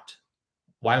me out?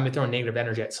 Why am I throwing negative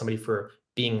energy at somebody for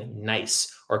being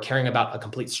nice or caring about a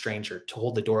complete stranger to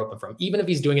hold the door open for him? Even if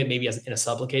he's doing it maybe in a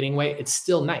supplicating way, it's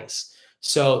still nice.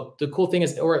 So the cool thing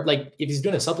is, or like if he's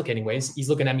doing a supplicating way, he's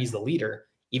looking at me as the leader,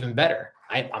 even better.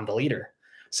 I'm the leader.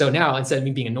 So now instead of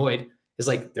me being annoyed, it's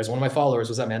like, there's one of my followers.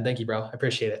 What's up, man? Thank you, bro. I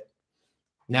appreciate it.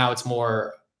 Now it's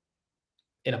more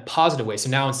in a positive way. So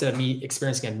now instead of me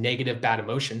experiencing a negative, bad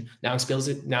emotion, now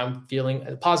I'm feeling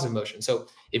a positive emotion. So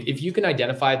if you can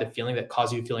identify the feeling that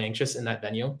caused you to feel anxious in that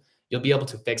venue, you'll be able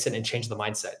to fix it and change the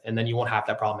mindset. And then you won't have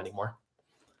that problem anymore.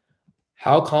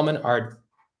 How common are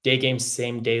day games,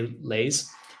 same day lays?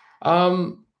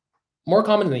 More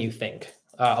common than you think.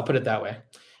 I'll put it that way.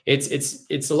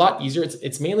 It's a lot easier.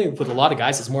 It's mainly with a lot of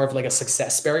guys, it's more of like a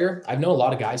success barrier. I've known a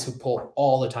lot of guys who pull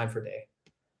all the time for day.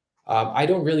 I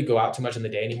don't really go out too much in the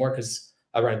day anymore because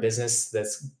I run a business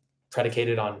that's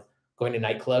predicated on going to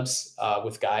nightclubs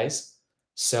with guys.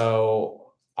 So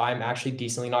I'm actually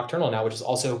decently nocturnal now, which is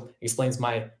also explains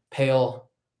my pale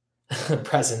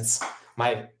presence,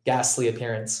 my ghastly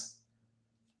appearance.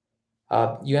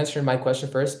 You answered my question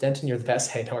first. Denton, you're the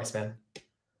best. Hey, no worries, man.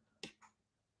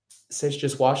 Sage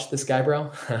just watched this guy, bro.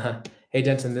 Hey,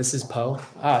 Denton, this is Poe.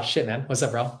 Ah, shit, man. What's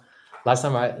up, bro? Last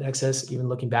time I had access, even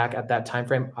looking back at that time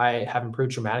frame, I have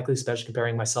improved dramatically, especially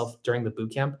comparing myself during the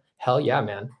boot camp. Hell yeah,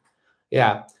 man.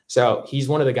 Yeah. So he's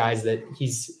one of the guys that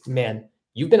man,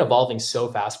 you've been evolving so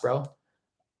fast, bro.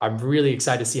 I'm really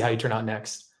excited to see how you turn out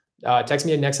next. Text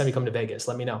me next time you come to Vegas.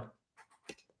 Let me know.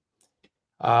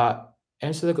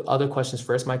 Answer the other questions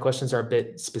first. My questions are a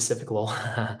bit specific, lol.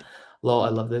 Lol, I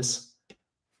love this.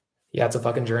 Yeah, it's a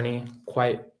fucking journey.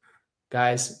 Quiet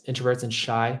guys, introverts, and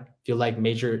shy feel like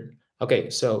major.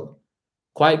 Okay, so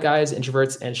quiet guys,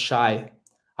 introverts, and shy.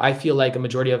 I feel like a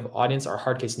majority of audience are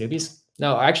hard case newbies.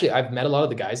 No, actually, I've met a lot of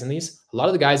the guys in these. A lot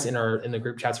of the guys in the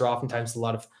group chats are oftentimes a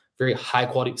lot of very high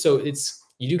quality. So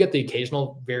you do get the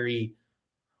occasional very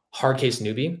hard case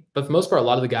newbie, but for the most part, a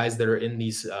lot of the guys that are in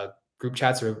these group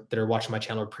chats or that are watching my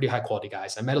channel are pretty high quality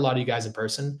guys. I met a lot of you guys in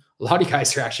person. A lot of you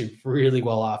guys are actually really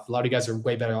well off. A lot of you guys are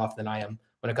way better off than I am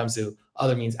when it comes to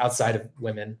other means outside of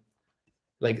women.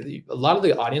 Like a lot of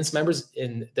the audience members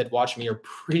that watch me are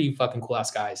pretty fucking cool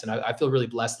ass guys. And I feel really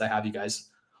blessed that I have you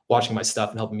guys watching my stuff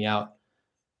and helping me out.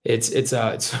 It's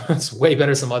way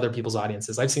better than some other people's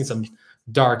audiences. I've seen some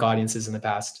dark audiences in the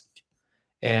past,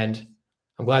 and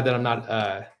I'm glad that I'm not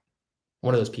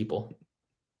one of those people.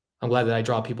 I'm glad that I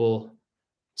draw people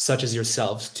such as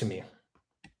yourselves to me.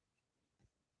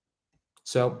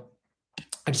 So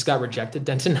I just got rejected,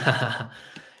 Denton.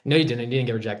 No, you didn't. You didn't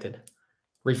get rejected.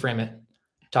 Reframe it.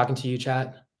 Talking to you,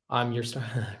 chat. I'm your star.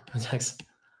 Text.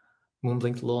 Moon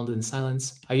blinked a little in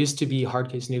silence. I used to be hard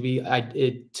case newbie.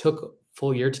 It took a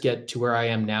full year to get to where I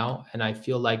am now, and I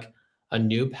feel like a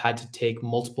noob had to take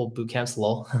multiple boot camps.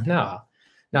 Lol. No,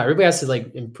 everybody has to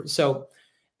like improve. So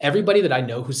everybody that I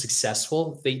know who's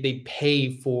successful, they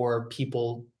pay for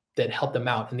people that help them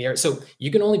out in the area. So you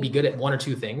can only be good at one or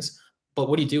two things. But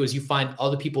what you do is you find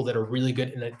other people that are really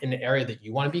good in an area that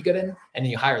you want to be good in, and then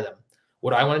you hire them.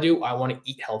 What do I want to do? I want to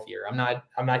eat healthier. I'm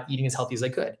not eating as healthy as I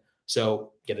could.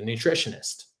 So get a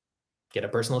nutritionist, get a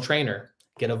personal trainer,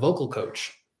 get a vocal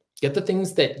coach, get the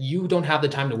things that you don't have the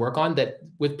time to work on that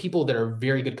with people that are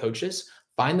very good coaches.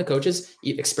 Find the coaches,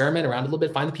 experiment around a little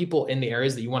bit, find the people in the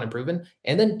areas that you want to improve in,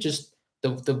 and then just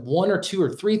the one or two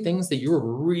or three things that you're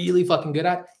really fucking good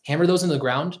at, hammer those into the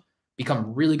ground,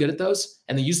 become really good at those,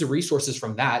 and then use the resources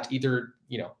from that, either,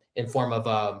 in form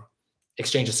of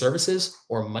exchange of services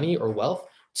or money or wealth,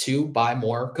 to buy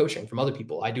more coaching from other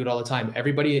people. I do it all the time.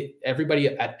 Everybody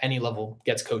at any level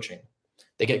gets coaching.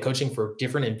 They get coaching for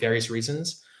different and various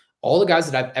reasons. All the guys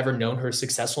that I've ever known who are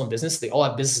successful in business, they all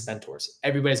have business mentors.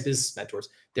 Everybody has business mentors.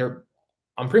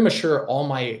 I'm pretty much sure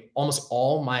almost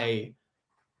all my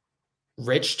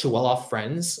rich to well-off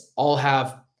friends all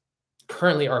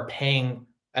currently are paying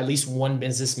at least one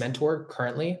business mentor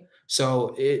currently.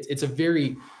 So it's a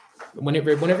very,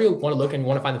 whenever you want to look and you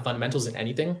want to find the fundamentals in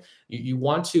anything, you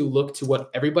want to look to what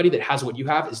everybody that has what you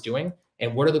have is doing,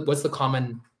 and what's the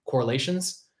common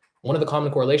correlations. One of the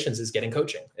common correlations is getting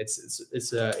coaching.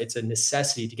 It's a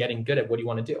necessity to getting good at what you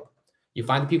want to do. You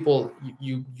find the people,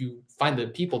 you find the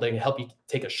people that can help you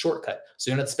take a shortcut,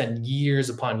 so you don't have to spend years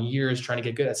upon years trying to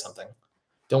get good at something.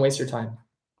 Don't waste your time.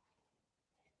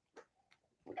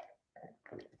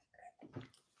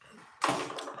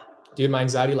 Dude, my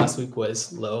anxiety last week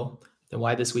was low. Then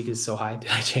why this week is so high? Did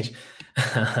I change?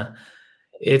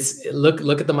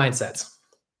 Look at the mindsets.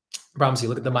 I promise you,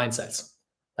 look at the mindsets.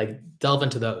 Like, delve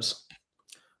into those.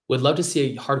 Would love to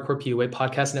see a hardcore PUA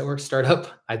podcast network startup.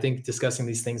 I think discussing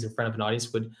these things in front of an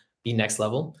audience would be next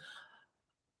level.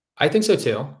 I think so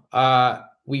too.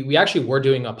 We actually were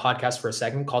doing a podcast for a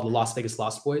segment called the Las Vegas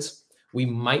Lost Boys. We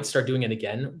might start doing it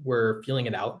again. We're feeling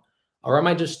it out. Or I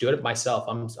might just do it myself.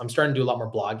 I'm starting to do a lot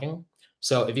more blogging.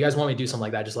 So if you guys want me to do something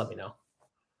like that, just let me know.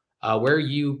 Where are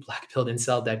you, black-pilled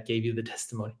incel that gave you the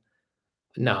testimony?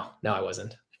 No, I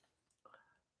wasn't.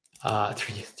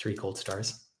 3 gold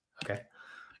stars. Okay.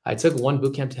 I took one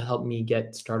bootcamp to help me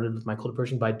get started with my cold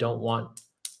approaching, but I don't want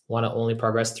to only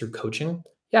progress through coaching.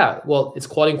 Yeah, well, it's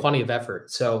quality and quantity of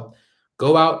effort. So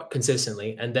go out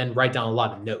consistently and then write down a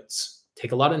lot of notes.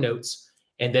 Take a lot of notes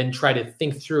and then try to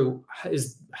think through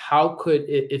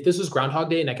if this was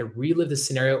Groundhog Day and I could relive this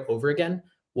scenario over again,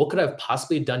 what could I have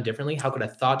possibly done differently? How could I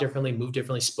have thought differently, moved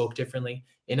differently, spoke differently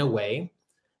in a way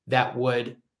that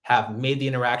would have made the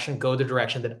interaction go the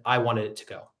direction that I wanted it to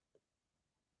go?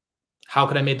 How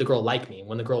could I make the girl like me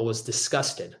when the girl was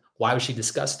disgusted? Why was she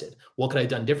disgusted? What could I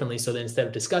have done differently so that instead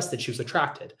of disgusted, she was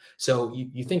attracted? So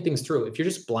you think things through. If you're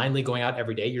just blindly going out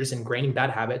every day, you're just ingraining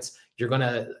bad habits. You're going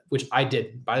to, which I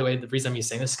did. By the way, the reason I'm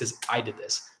saying this is because I did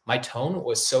this. My tone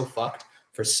was so fucked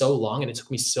for so long, and it took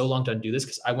me so long to undo this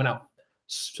because I went out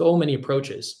so many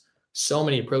approaches,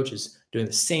 doing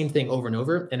the same thing over and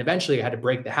over. And eventually I had to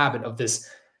break the habit of this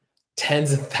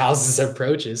tens of thousands of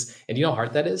approaches. And you know how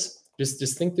hard that is?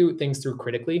 Just think through things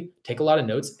critically, take a lot of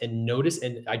notes and notice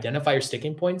and identify your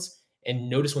sticking points and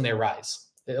notice when they arise.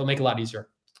 It'll make it a lot easier.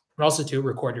 And also too,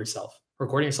 record yourself.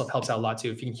 Recording yourself helps out a lot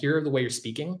too. If you can hear the way you're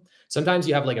speaking, sometimes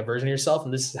you have like a version of yourself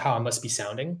and this is how I must be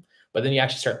sounding, but then you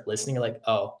actually start listening. You're like,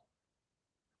 oh,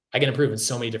 I can improve in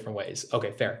so many different ways.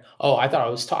 Okay, fair. Oh, I thought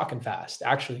I was talking fast.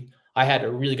 Actually, I had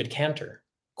a really good canter.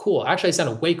 Cool. Actually, I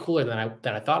sounded way cooler than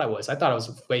I thought I was. I thought I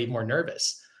was way more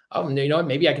nervous. Oh, you know what?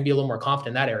 Maybe I can be a little more confident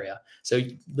in that area. So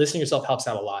listening to yourself helps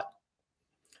out a lot.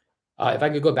 If I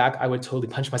could go back, I would totally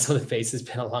punch myself in the face. It's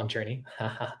been a long journey.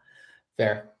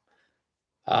 Fair.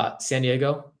 San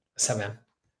Diego. What's up, man?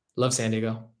 Love San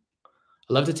Diego.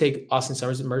 I love to take Austin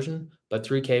Summers immersion, but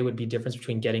 3K would be difference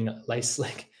between getting a lice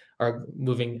slick or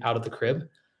moving out of the crib.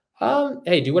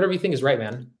 Hey, do whatever you think is right,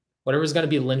 man. Whatever is going to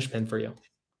be a linchpin for you.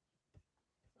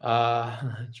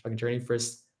 Fucking journey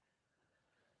first.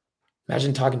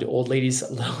 Imagine talking to old ladies,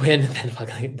 low end, and then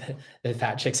fucking the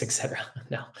fat chicks, etc.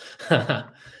 No,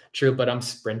 true, but I'm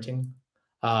sprinting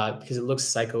because it looks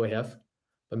psycho AF,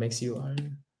 but makes you.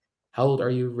 How old are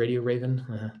you, Radio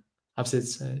Raven?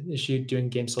 Opposites. Is she doing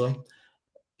game solo?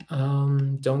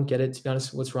 Don't get it, to be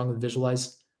honest. What's wrong with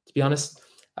visualize? To be honest,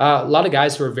 a lot of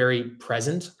guys who are very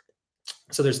present.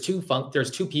 So there's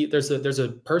a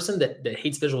person that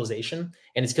hates visualization,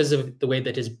 and it's because of the way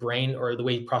that his brain or the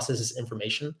way he processes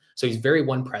information. So he's very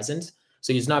one present.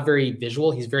 So he's not very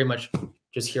visual. He's very much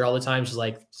just here all the time, just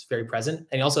like very present.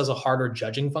 And he also has a harder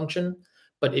judging function.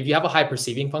 But if you have a high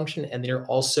perceiving function and you're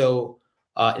also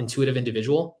intuitive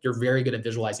individual, you're very good at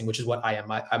visualizing, which is what I am.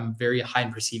 I'm very high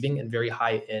in perceiving and very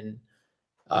high in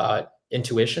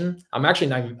intuition. I'm actually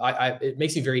not. It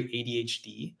makes me very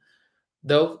ADHD,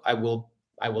 though. I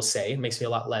will say it makes me a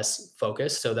lot less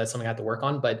focused. So that's something I have to work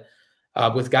on. But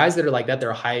with guys that are like that,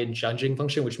 they're high in judging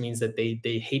function, which means that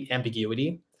they hate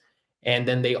ambiguity. And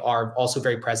then they are also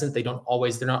very present. They're not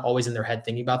always in their head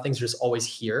thinking about things. They're just always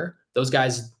here. Those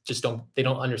guys they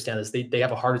don't understand this. They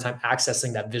have a harder time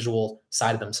accessing that visual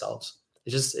side of themselves.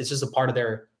 It's just a part of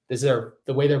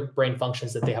the way their brain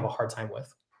functions that they have a hard time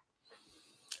with.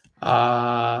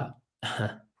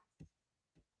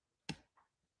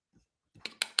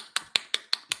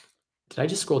 Did I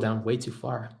just scroll down way too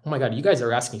far? Oh my God, you guys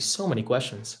are asking so many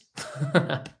questions.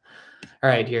 All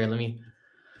right, here, let me.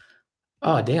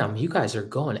 Oh, damn, you guys are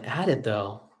going at it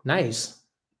though. Nice.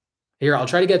 Here, I'll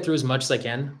try to get through as much as I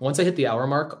can. Once I hit the hour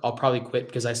mark, I'll probably quit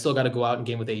because I still got to go out and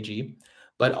game with AG.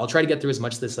 But I'll try to get through as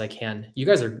much of this as I can. You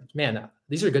guys are, man,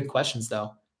 these are good questions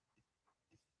though.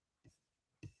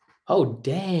 Oh,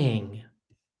 dang.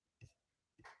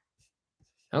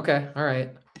 Okay, all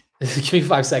right. Give me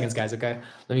 5 seconds, guys, okay?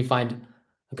 Let me find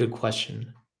a good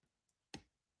question.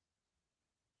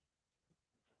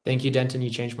 Thank you, Denton. You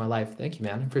changed my life. Thank you,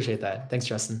 man. Appreciate that. Thanks,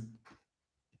 Justin.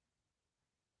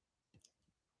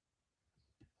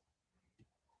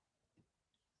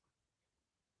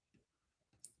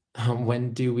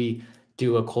 When do we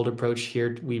do a cold approach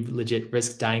here? We legit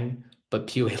risk dying, but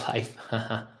PUA life.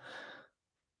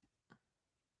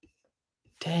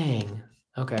 Dang.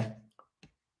 Okay.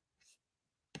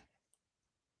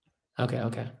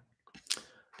 Okay.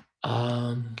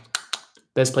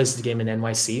 Best places to game in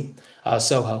NYC.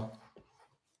 Soho.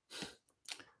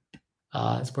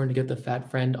 It's important to get the fat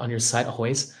friend on your side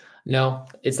always. No,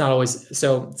 it's not always.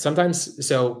 So sometimes,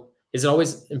 so is it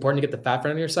always important to get the fat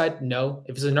friend on your side? No.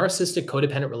 If it's a narcissistic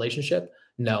codependent relationship,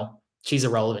 no, she's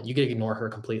irrelevant. You can ignore her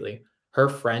completely. Her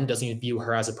friend doesn't even view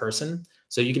her as a person,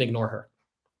 so you can ignore her.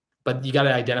 But you got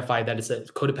to identify that it's a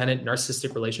codependent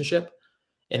narcissistic relationship.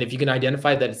 And if you can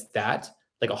identify that it's that,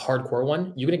 like a hardcore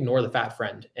one, you can ignore the fat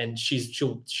friend. And she's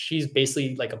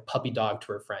basically like a puppy dog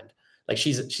to her friend. Like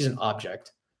she's an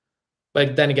object.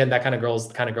 But then again, that kind of girl is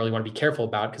the kind of girl you want to be careful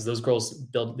about because those girls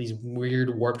build these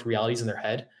weird warped realities in their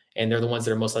head, and they're the ones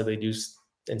that are most likely to do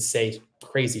and say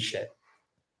crazy shit.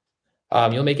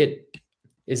 You'll make it.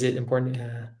 Is it important?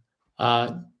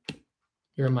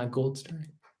 You're in my gold star.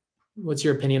 What's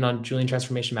your opinion on Julian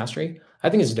Transformation Mastery? I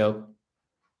think it's dope.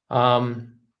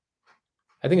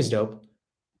 I think it's dope.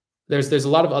 There's a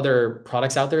lot of other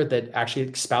products out there that actually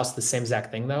espouse the same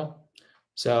exact thing though.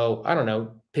 So I don't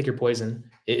know, pick your poison.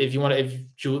 If you want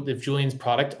to, if Julian's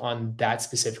product on that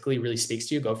specifically really speaks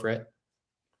to you, go for it.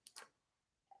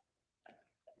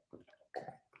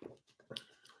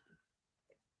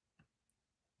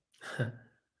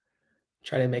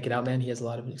 Try to make it out, man. He has a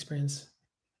lot of experience.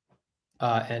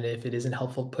 And if it isn't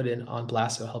helpful, put it on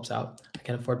blast so it helps out. I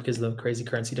can't afford because of the crazy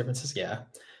currency differences. Yeah.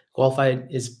 Qualified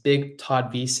is big.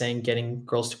 Todd V saying getting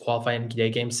girls to qualify in day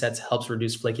game sets helps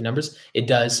reduce flaky numbers. It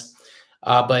does.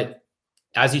 But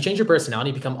as you change your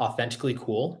personality, you become authentically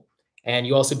cool. And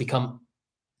you also become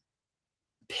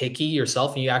picky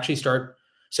yourself. And you actually start.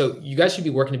 So you guys should be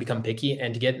working to become picky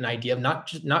and to get an idea of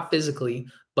not physically,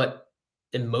 but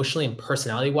emotionally and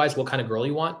personality wise, what kind of girl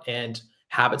you want. And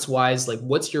habits wise, like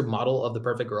what's your model of the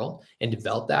perfect girl, and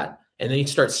develop that. And then you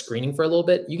start screening for a little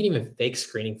bit. You can even fake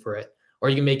screening for it. Or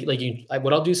you can make like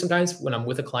what I'll do sometimes when I'm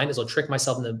with a client is I'll trick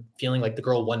myself into feeling like the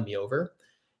girl won me over,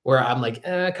 where I'm like,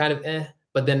 kind of,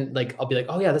 but then like, I'll be like,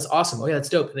 oh yeah, that's awesome. Oh yeah, that's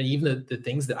dope. And then even the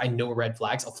things that I know are red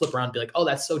flags, I'll flip around and be like, oh,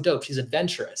 that's so dope. She's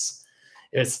adventurous.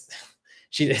 It's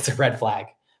a red flag,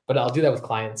 but I'll do that with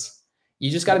clients. You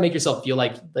just got to make yourself feel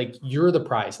like you're the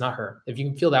prize, not her. If you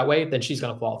can feel that way, then she's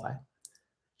going to qualify.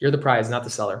 You're the prize, not the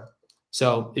seller.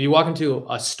 So if you walk into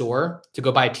a store to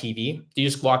go buy a TV, do you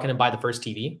just walk in and buy the first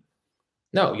TV?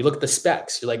 No, you look at the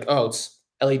specs. You're like, oh, it's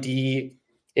LED.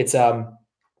 It's a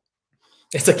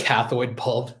cathode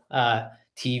bulb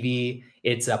TV.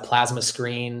 It's a plasma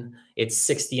screen. It's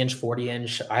 60-inch,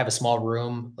 40-inch. I have a small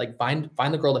room. Like find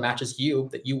the girl that matches you,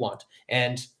 that you want,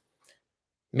 and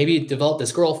maybe develop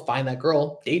this girl. Find that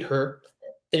girl, date her.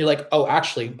 Then you're like, oh,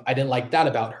 actually, I didn't like that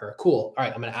about her. Cool. All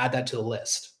right, I'm going to add that to the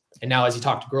list. And now as you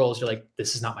talk to girls, you're like,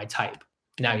 this is not my type.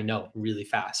 Now you know really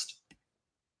fast.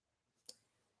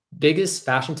 Biggest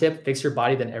fashion tip, fix your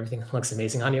body, then everything looks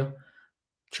amazing on you.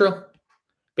 True.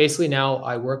 Basically now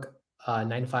I work 9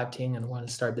 to 5 ting and want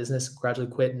to start business, gradually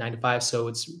quit 9 to 5. So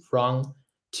it's wrong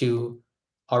to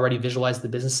already visualize the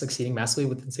business succeeding massively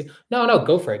within. No,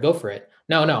 go for it. Go for it.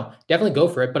 No, definitely go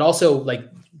for it. But also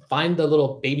like find the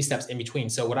little baby steps in between.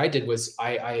 So what I did was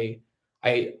where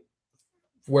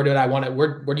do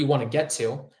you want to get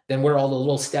to? Then what are all the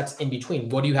little steps in between?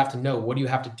 What do you have to know? What do you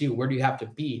have to do? Where do you have to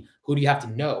be? Who do you have to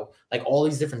know? Like all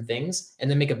these different things, and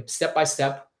then make a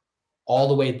step-by-step all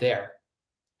the way there.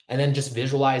 And then just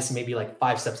visualize maybe like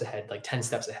 5 steps ahead, like 10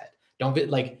 steps ahead. Don't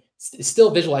still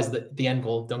visualize the end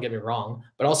goal. Don't get me wrong,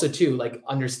 but also too, like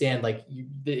understand like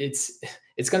it's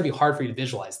going to be hard for you to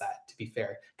visualize that, to be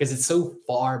fair, because it's so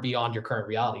far beyond your current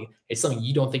reality. It's something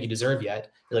you don't think you deserve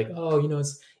yet. You're like, oh,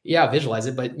 visualize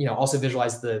it, but also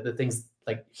visualize the things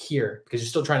like here, because you're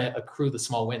still trying to accrue the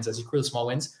small wins. As you accrue the small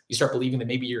wins, you start believing that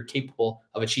maybe you're capable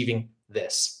of achieving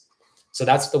this. So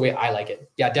that's the way I like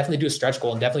it. Yeah, definitely do a stretch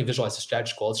goal and definitely visualize a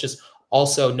stretch goal. It's just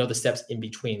also know the steps in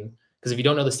between, Because if you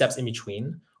don't know the steps in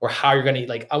between or how you're going to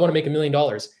like, I want to make $1 million.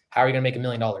 How are you going to make $1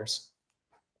 million?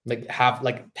 Like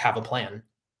have a plan.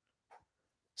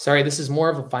 Sorry, this is more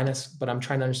of a finance, but I'm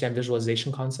trying to understand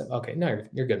visualization concept. Okay, no,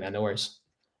 you're good, man. No worries.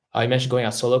 You mentioned going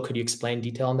out solo. Could you explain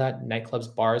detail on that?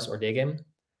 Nightclubs, bars, or day game?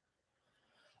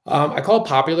 I call it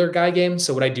popular guy game.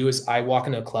 So what I do is I walk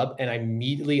into a club and I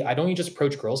don't even just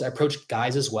approach girls. I approach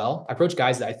guys as well. I approach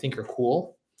guys that I think are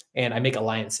cool, and I make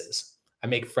alliances. I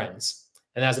make friends.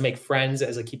 And as I make friends,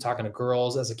 as I keep talking to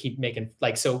girls, as I keep making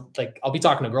I'll be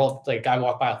talking to a girl, like a guy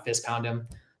walk by, I'll fist pound him.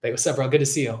 Like, what's up, bro? Good to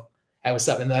see you. Hey, what's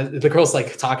up? And the girl's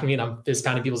like talking to me and I'm fist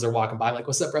pounding people as they're walking by. I'm like,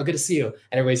 what's up, bro? Good to see you.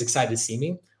 And everybody's excited to see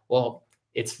me. Well,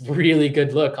 it's really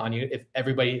good look on you if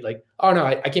everybody like, oh no,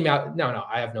 I came out. No,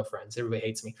 I have no friends. Everybody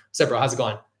hates me. What's up, bro? How's it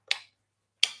going?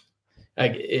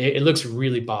 Like it looks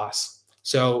really boss.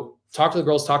 So talk to the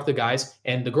girls, talk to the guys,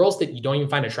 and the girls that you don't even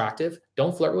find attractive,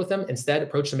 don't flirt with them. Instead,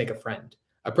 approach to make a friend.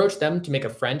 Approach them to make a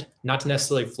friend, not to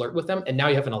necessarily flirt with them. And now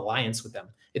you have an alliance with them.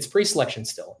 It's pre-selection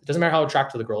still. It doesn't matter how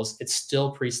attractive the girls, it's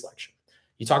still pre-selection.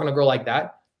 You talking to a girl like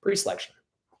that, pre-selection.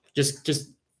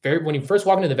 When you first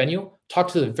walk into the venue, talk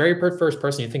to the very first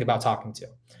person you think about talking to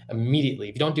immediately.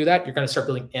 If you don't do that, you're going to start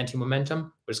building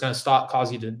anti-momentum, but it's going to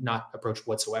cause you to not approach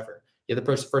whatsoever. You're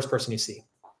the first person you see.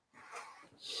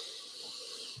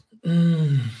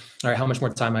 All right, how much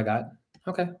more time I got?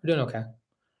 Okay, we're doing okay.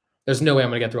 There's no way I'm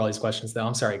going to get through all these questions, though.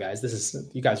 I'm sorry, guys.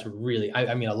 You guys are really,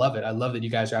 I mean, I love it. I love that you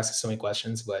guys are asking so many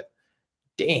questions, but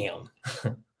damn.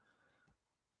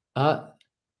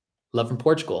 Love from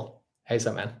Portugal. Hey, what's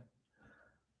up, man?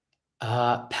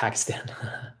 Pakistan.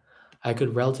 I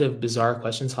could relative bizarre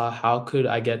questions. How could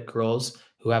I get girls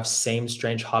who have same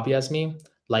strange hobby as me,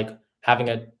 like having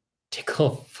a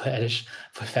tickle fetish,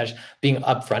 being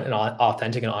upfront and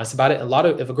authentic and honest about it?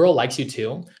 If a girl likes you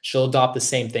too, she'll adopt the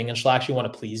same thing and she'll actually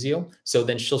want to please you. So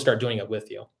then she'll start doing it with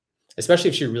you, especially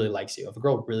if she really likes you. If a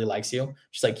girl really likes you,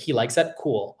 she's like, he likes that,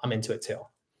 cool, I'm into it too.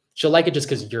 She'll like it just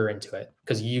because you're into it,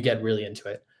 because you get really into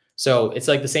it. So it's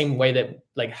like the same way that,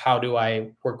 like, how do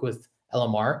I work with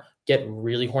LMR? Get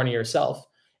really horny yourself.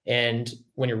 And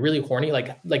when you're really horny,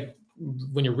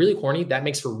 when you're really horny, that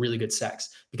makes for really good sex,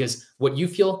 because what you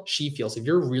feel, she feels. If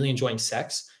you're really enjoying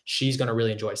sex, she's going to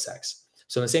really enjoy sex.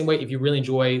 So in the same way, if you really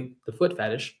enjoy the foot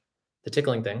fetish, the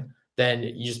tickling thing, then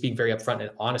you just be very upfront and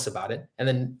honest about it. And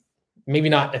then maybe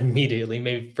not immediately,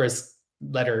 maybe first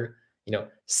let her,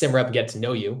 simmer up and get to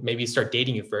know you. Maybe start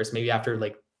dating you first, maybe after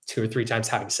like 2 or 3 times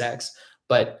having sex.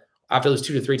 But after those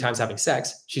 2 to 3 times having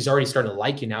sex, she's already starting to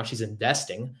like you now. She's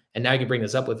investing. And now you can bring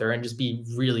this up with her and just be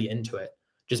really into it.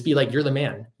 Just be like, you're the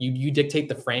man. You dictate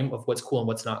the frame of what's cool and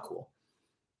what's not cool.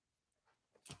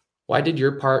 Why did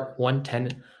your part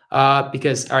 110?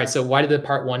 Because, all right, so why did the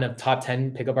part 1 of top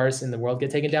 10 pickup artists in the world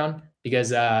get taken down?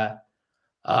 Because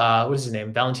what is his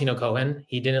name? Valentino Cohen.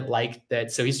 He didn't like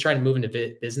that. So he's trying to move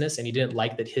into business and he didn't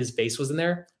like that his face was in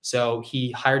there. So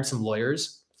he hired some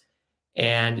lawyers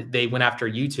and they went after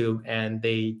YouTube and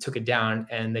they took it down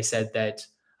and they said that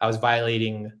I was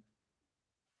violating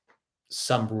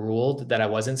some rule that I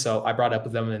wasn't. So I brought up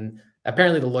with them and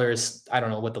apparently the lawyers, I don't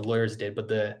know what the lawyers did, but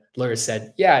the lawyers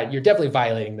said, yeah, you're definitely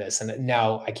violating this. And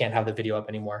now I can't have the video up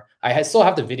anymore. I still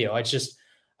have the video. It's just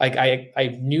like,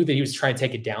 I knew that he was trying to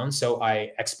take it down. So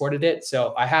I exported it.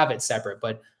 So I have it separate,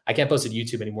 but I can't post it to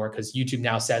YouTube anymore because YouTube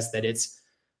now says that it's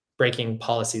breaking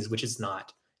policies, which is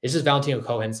not. It's just Valentino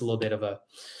Cohen's a little bit of a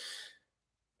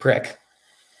prick.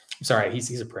 I'm sorry.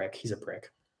 He's a prick. He's a prick.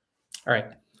 All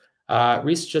right.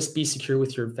 Reese, just be secure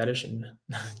with your fetish. And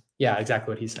yeah,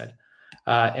 exactly what he said.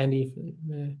 Andy,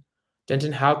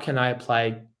 Denton, how can I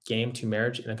apply game to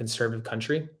marriage in a conservative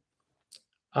country?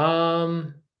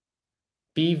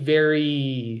 Be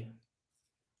very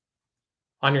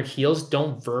on your heels.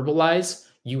 Don't verbalize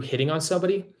you hitting on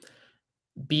somebody.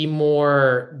 Be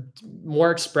more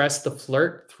express the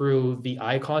flirt through the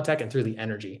eye contact and through the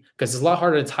energy, because it's a lot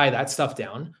harder to tie that stuff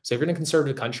down. So if you're in a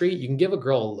conservative country, you can give a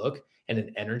girl a look and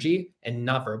an energy and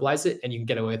not verbalize it, and you can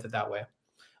get away with it that way.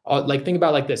 Like, think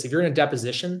about like this. If you're in a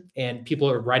deposition and people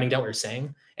are writing down what you're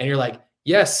saying and you're like,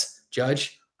 yes,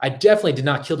 judge, I definitely did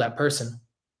not kill that person.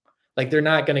 Like, they're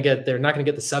not going to get the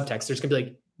subtext. They're just gonna be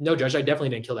like, no, judge, I definitely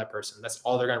didn't kill that person. That's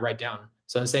all they're going to write down.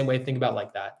 So in the same way, think about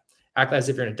like that. Act as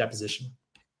if you're in a deposition.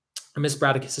 I miss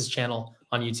Bradicus's channel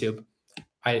on YouTube.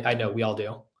 I know we all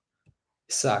do.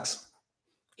 It sucks.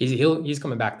 He's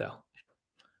coming back though.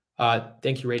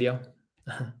 Thank you, Radio.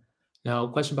 Now,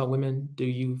 question about women. Do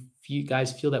you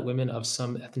guys feel that women of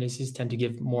some ethnicities tend to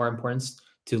give more importance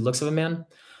to looks of a man?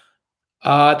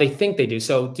 They think they do.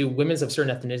 So do women of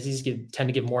certain ethnicities tend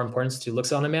to give more importance to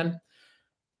looks on a man?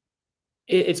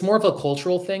 It's more of a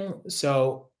cultural thing.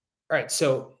 So, all right.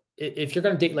 So if you're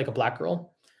going to date like a black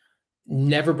girl,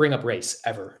 never bring up race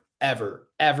ever, ever,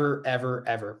 ever, ever,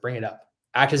 ever bring it up.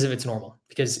 Act as if it's normal,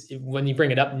 because when you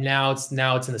bring it up, now it's in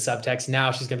the subtext.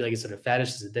 Now she's gonna be like, is it a fetish?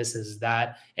 Is it this? Is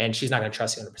that? And she's not gonna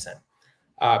trust you 100%.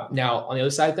 Now, on the other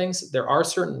side of things, there are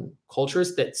certain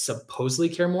cultures that supposedly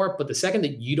care more, but the second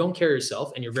that you don't care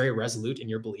yourself and you're very resolute in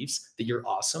your beliefs that you're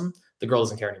awesome, the girl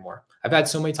doesn't care anymore. I've had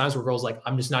so many times where girls like,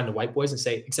 I'm just not into white boys, and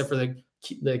say, except for the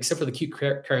cute,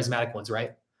 charismatic ones,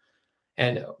 right?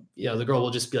 And the girl will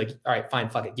just be like, all right, fine,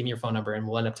 fuck it, give me your phone number, and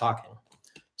we'll end up talking.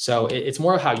 So it's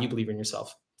more of how you believe in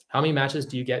yourself. How many matches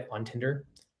do you get on Tinder?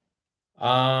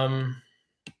 I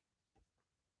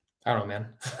don't know, man.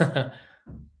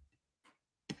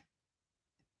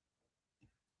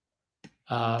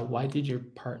 Why did your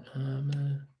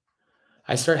partner?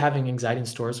 I started having anxiety in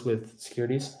stores with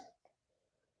securities.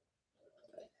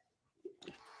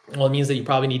 Well, it means that you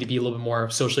probably need to be a little bit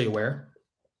more socially aware.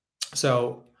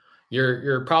 So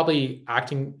you're probably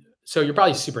acting. So you're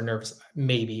probably super nervous,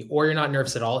 maybe, or you're not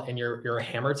nervous at all, and you're a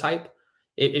hammer type.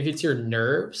 If it's your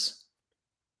nerves,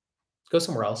 go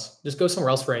somewhere else. Just go somewhere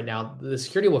else for right now. The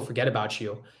security will forget about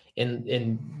you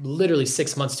in literally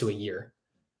 6 months to a year.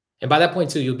 And by that point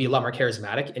too, you'll be a lot more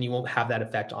charismatic, and you won't have that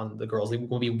effect on the girls. They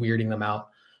won't be weirding them out.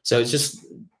 So it's just,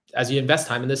 as you invest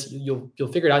time in this, you'll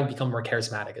figure it out and become more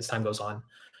charismatic as time goes on.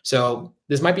 So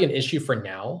this might be an issue for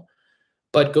now,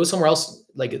 but go somewhere else.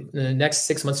 Like in the next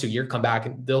 6 months to a year, come back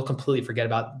and they'll completely forget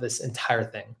about this entire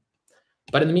thing.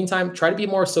 But in the meantime, try to be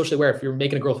more socially aware. If you're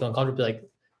making a girl feel uncomfortable, be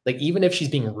like even if she's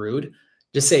being rude,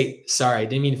 just say, sorry, I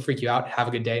didn't mean to freak you out. Have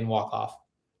a good day, and walk off.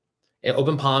 And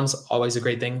open palms, always a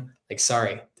great thing. Like,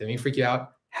 sorry, didn't mean to freak you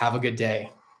out. Have a good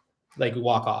day. Like,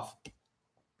 walk off.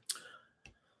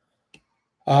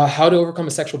 How to overcome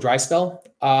a sexual dry spell?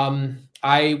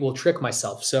 I will trick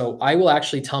myself. So I will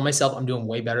actually tell myself I'm doing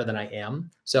way better than I am.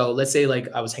 So let's say like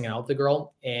I was hanging out with the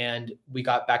girl and we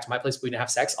got back to my place, but we didn't have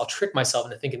sex. I'll trick myself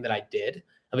into thinking that I did.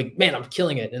 I'm like, man, I'm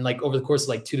killing it. And like over the course of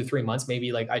like 2 to 3 months,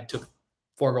 maybe like I took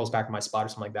 4 girls back to my spot or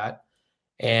something like that.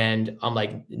 And I'm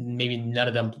like, maybe none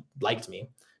of them liked me.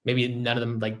 Maybe none of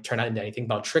them like turned out into anything,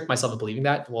 but I'll trick myself into believing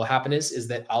that. What will happen is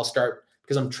that I'll start,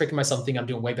 because I'm tricking myself thinking I'm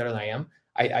doing way better than I am.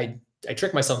 I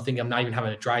trick myself thinking I'm not even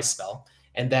having a dry spell.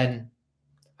 And then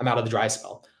I'm out of the dry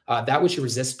spell. That which you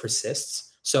resist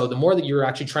persists. So the more that you're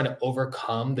actually trying to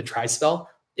overcome the dry spell,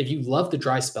 if you love the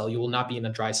dry spell, you will not be in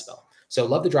a dry spell. So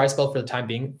love the dry spell for the time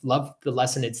being. Love the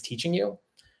lesson it's teaching you.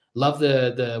 Love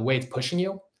the way it's pushing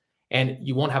you. And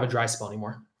you won't have a dry spell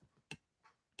anymore.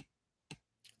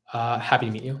 Happy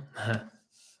to meet you.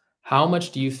 How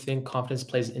much do you think confidence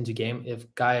plays into game?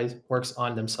 If guys works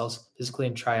on themselves physically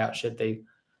and try out shit, they...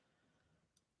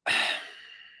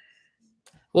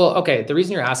 Well, okay. The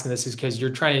reason you're asking this is because you're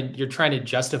trying to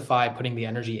justify putting the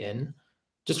energy in.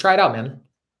 Just try it out, man.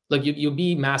 Look, you'll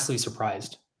be massively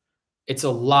surprised. It's a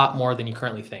lot more than you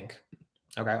currently think.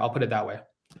 Okay, I'll put it that way.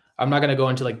 I'm not going to go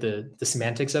into like the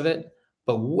semantics of it,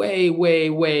 but way, way,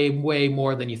 way, way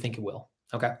more than you think it will.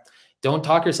 Okay, don't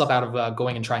talk yourself out of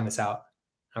going and trying this out.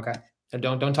 Okay, and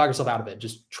don't talk yourself out of it.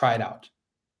 Just try it out.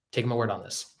 Take my word on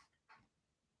this.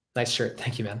 Nice shirt.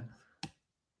 Thank you, man.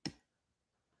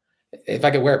 If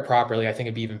I could wear it properly, I think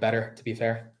it'd be even better, to be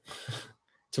fair.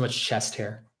 Too much chest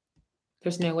hair.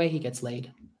 There's no way he gets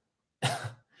laid.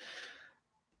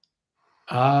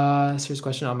 Serious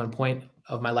question. I'm at a point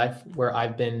of my life where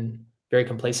I've been very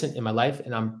complacent in my life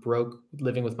and I'm broke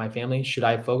living with my family. Should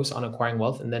I focus on acquiring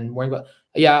wealth and then worrying about...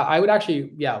 Yeah, I would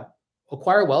actually,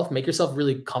 acquire wealth, make yourself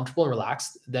really comfortable and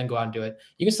relaxed, then go out and do it.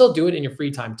 You can still do it in your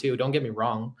free time too. Don't get me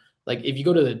wrong. Like if you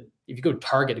go to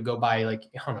Target to go buy like,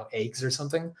 I don't know, eggs or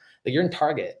something, like you're in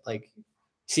Target, like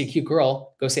see a cute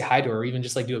girl, go say hi to her, or even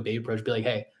just like do a baby approach, be like,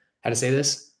 hey, how to say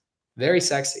this? Very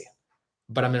sexy,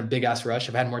 but I'm in a big ass rush.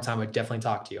 If I had more time, I'd definitely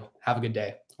talk to you. Have a good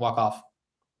day. Walk off.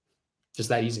 Just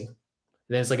that easy. And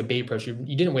then it's like a baby approach. You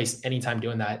didn't waste any time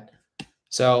doing that.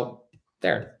 So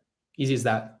there, easy as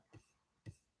that.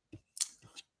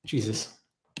 Jesus.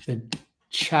 The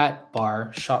chat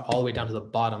bar shot all the way down to the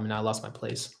bottom and I lost my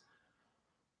place.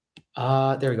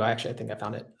 There we go. Actually, I think I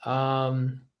found it.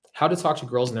 How to talk to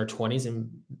girls in their 20s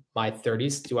and my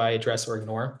 30s. Do I address or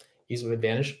ignore? Use with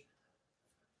advantage.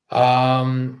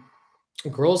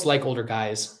 Girls like older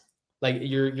guys. Like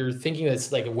you're thinking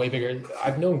that's like a way bigger.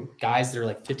 I've known guys that are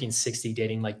like 15, 60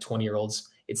 dating like 20-year-olds.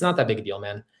 It's not that big a deal,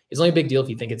 man. It's only a big deal if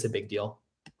you think it's a big deal.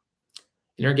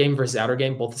 Inner game versus outer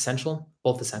game, both essential.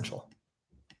 Both essential.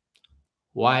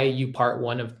 Why you part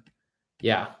one of...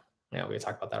 Yeah, we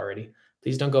talked about that already.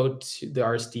 Please don't go to the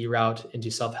RSD route into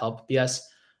self-help BS.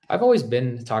 I've always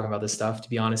been talking about this stuff, to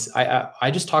be honest. I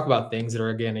just talk about things that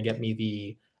are going to get me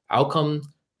the outcome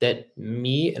that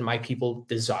me and my people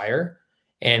desire.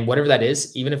 And whatever that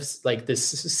is, even if it's like this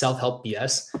self-help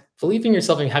BS, believing in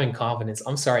yourself and having confidence,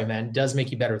 I'm sorry, man, does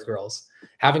make you better with girls.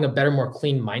 Having a better, more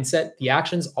clean mindset, the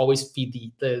actions always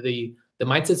feed the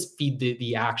mindsets feed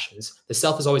the actions. The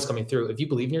self is always coming through. If you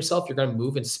believe in yourself, you're going to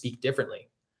move and speak differently.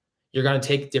 You're going to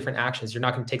take different actions. You're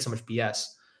not going to take so much BS,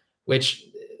 which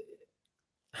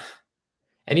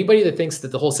anybody that thinks that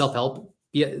the whole self-help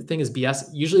thing is BS,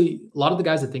 usually a lot of the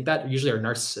guys that think that usually are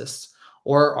narcissists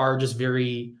or are just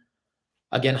very,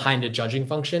 again, high into judging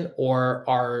function, or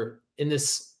are in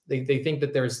this, they think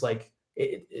that there's like,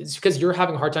 it's because you're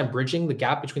having a hard time bridging the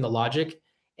gap between the logic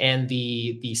and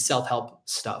the self-help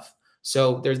stuff.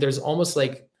 So there's almost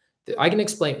like, I can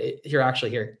explain it here,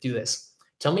 actually here, do this.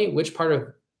 Tell me which part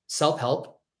of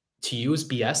self-help to you is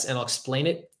BS, and I'll explain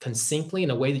it succinctly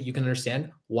in a way that you can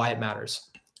understand why it matters.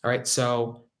 All right,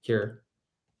 so here.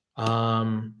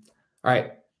 All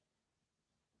right.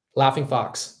 Laughing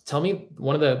Fox, tell me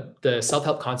one of the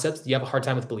self-help concepts you have a hard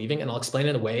time with believing, and I'll explain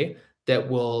it in a way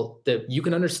that you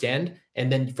can understand,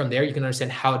 and then from there you can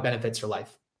understand how it benefits your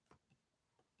life.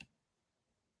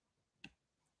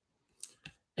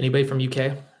 Anybody from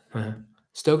UK?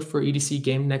 Stoked for EDC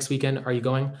game next weekend. Are you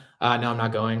going? No, I'm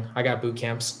not going. I got boot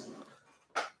camps,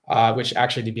 which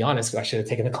actually, to be honest, I should have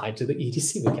taken the client to the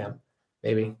EDC boot camp,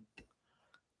 maybe.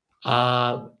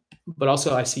 But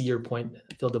also, I see your point.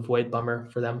 Fill the void, bummer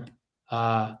for them.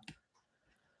 So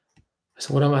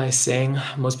what am I saying?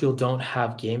 Most people don't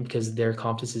have game because their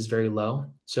confidence is very low.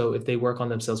 So if they work on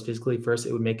themselves physically first,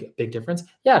 it would make a big difference.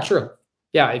 Yeah, true.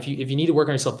 Yeah, if you need to work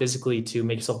on yourself physically to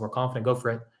make yourself more confident, go for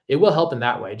it. It will help in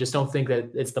that way. Just don't think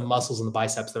that it's the muscles and the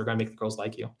biceps that are going to make the girls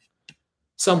like you.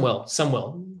 Some will,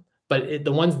 but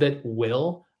the ones that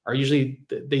will are usually,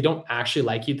 they don't actually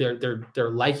like you.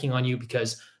 They're liking on you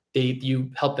because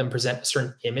you help them present a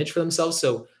certain image for themselves.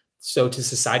 So to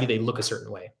society, they look a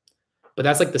certain way. But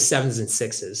that's like the 7s and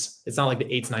 6s. It's not like the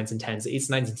 8s, 9s, and 10s. The 8s,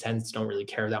 9s, and 10s don't really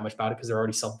care that much about it because they're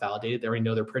already self-validated. They already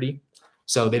know they're pretty.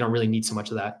 So they don't really need so much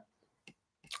of that.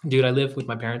 Dude, I live with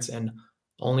my parents and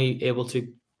only able to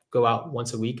go out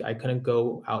once a week. I couldn't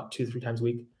go out 2-3 times a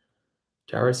week.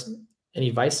 2 hours. Any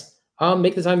advice?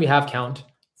 Make the time you have count.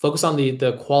 Focus on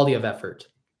the quality of effort.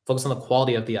 Focus on the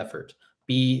quality of the effort.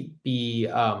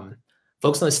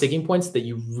 Focus on the sticking points that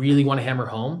you really want to hammer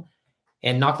home,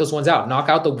 and knock those ones out. Knock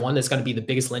out the one that's going to be the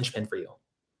biggest linchpin for you.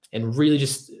 And really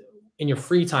just in your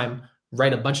free time,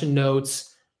 write a bunch of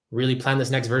notes, really plan this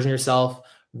next version of yourself,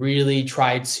 really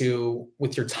try to,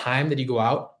 with your time that you go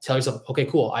out, tell yourself, okay,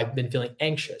 cool, I've been feeling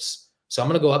anxious. So I'm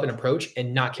going to go up and approach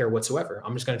and not care whatsoever.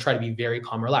 I'm just going to try to be very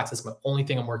calm and relaxed. That's my only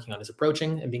thing I'm working on, is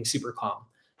approaching and being super calm.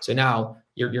 So now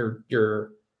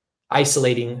you're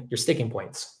isolating your sticking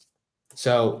points.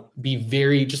 So be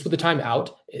very, just with the time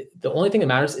out, the only thing that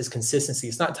matters is consistency.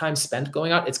 It's not time spent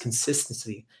going out, it's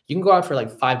consistency. You can go out for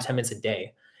like 5-10 minutes a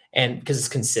day. And because it's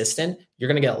consistent, you're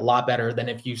going to get a lot better than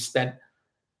if you spent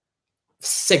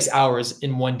 6 hours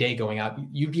in one day going out.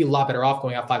 You'd be a lot better off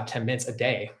going out 5-10 minutes a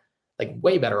day, like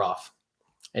way better off.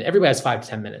 And everybody has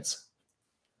 5-10 minutes.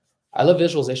 I love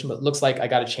visualization, but it looks like I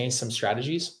got to change some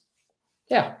strategies.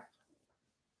 Yeah.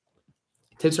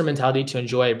 Tips or mentality to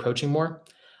enjoy approaching more.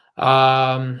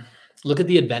 Look at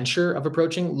the adventure of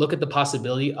approaching. Look at the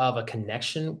possibility of a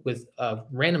connection with a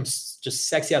random, just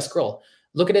sexy ass girl.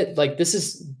 Look at it like this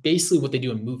is basically what they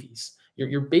do in movies.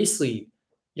 You're basically,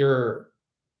 you're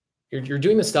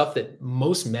doing the stuff that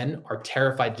most men are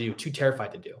terrified to do, too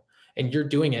terrified to do. And you're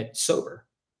doing it sober.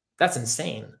 That's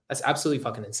insane. That's absolutely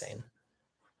fucking insane.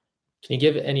 Can you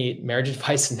give any marriage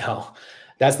advice? No.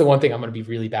 That's the one thing I'm going to be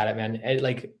really bad at, man. And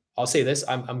like, I'll say this,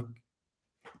 I'm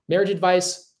marriage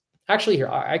advice. Actually, here,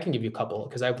 I can give you a couple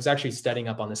because I was actually studying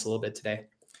up on this a little bit today.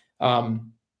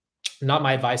 Not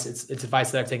my advice. It's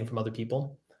advice that I've taken from other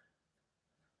people.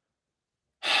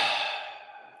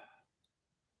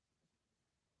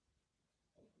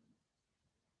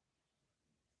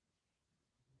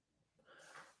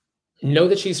 Know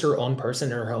that she's her own person,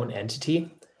 her own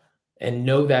entity, and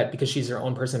know that because she's her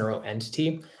own person, her own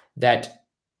entity, that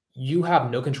you have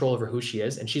no control over who she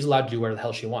is, and she's allowed to do whatever the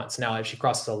hell she wants. Now, if she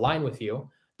crosses a line with you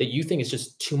that you think is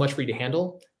just too much for you to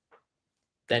handle,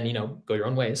 then, go your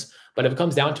own ways. But if it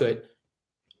comes down to it,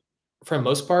 for the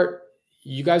most part,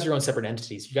 you guys are your own separate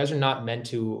entities. You guys are not meant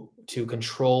to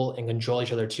control and control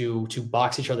each other, to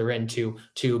box each other in,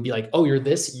 to be like, oh, you're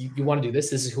this, you want to do this.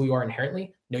 This is who you are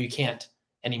inherently. No, you can't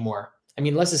anymore. I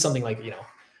mean, unless it's something like,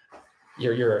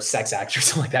 you're a sex actor or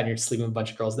something like that, and you're sleeping with a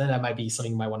bunch of girls, then that might be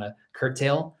something you might want to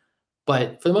curtail.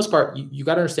 But for the most part, you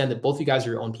got to understand that both of you guys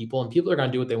are your own people, and people are going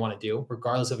to do what they want to do,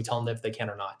 regardless of you tell them if they can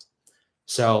or not.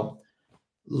 So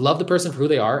love the person for who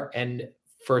they are and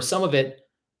for some of it,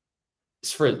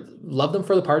 it's for love them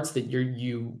for the parts that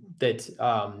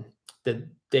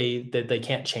that they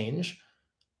can't change,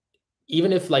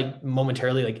 even if like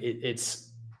momentarily, like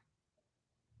it's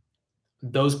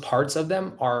those parts of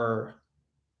them are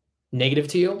negative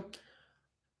to you.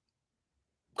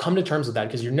 Come to terms with that,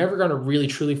 because you're never going to really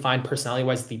truly find personality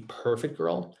wise the perfect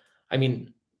girl. I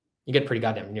mean, you get pretty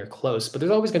goddamn near close, but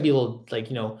there's always going to be a little, like,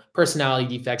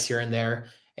 personality defects here and there.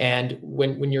 And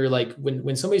when you're like,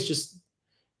 when somebody's just,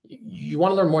 you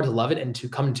want to learn more to love it and to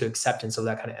come into acceptance of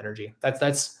that kind of energy.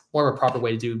 That's more of a proper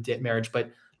way to do marriage.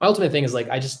 But my ultimate thing is like,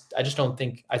 I just don't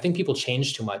think, I think people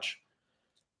change too much.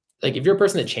 Like if you're a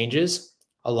person that changes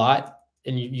a lot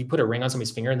and you put a ring on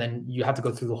somebody's finger and then you have to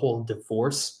go through the whole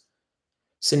divorce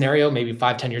scenario, maybe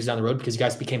 5-10 years down the road, because you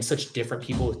guys became such different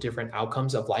people with different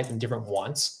outcomes of life and different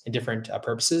wants and different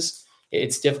purposes,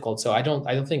 it's difficult. So I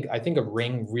think a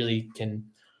ring really can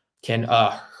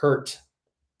hurt,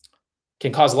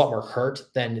 can cause a lot more hurt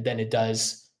than it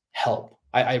does help.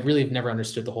 I really have never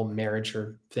understood the whole marriage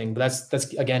or thing, but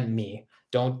that's again me.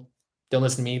 Don't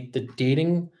listen to me. The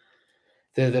dating,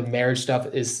 the marriage stuff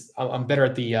is, I'm better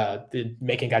at the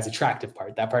making guys attractive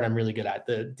part. That part I'm really good at.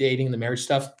 The dating and the marriage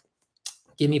stuff,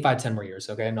 give me 5-10 more years,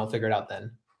 okay, and I'll figure it out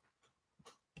then.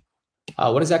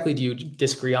 What exactly do you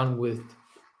disagree on with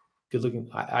good looking?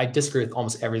 I disagree with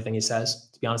almost everything he says,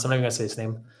 to be honest. I'm not even gonna say his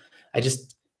name. I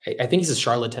think he's a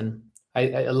charlatan.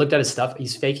 I looked at his stuff.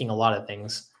 He's faking a lot of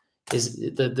things.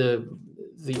 The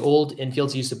old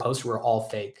infields he used to post were all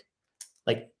fake,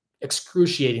 like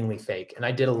excruciatingly fake. And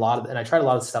I tried a lot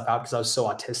of stuff out because I was so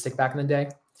autistic back in the day.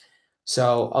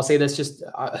 So I'll say this just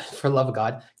for love of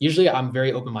God. Usually I'm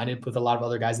very open-minded with a lot of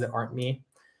other guys that aren't me.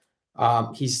 I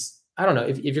don't know,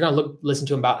 if you're going to listen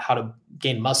to him about how to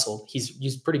gain muscle,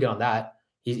 he's pretty good on that.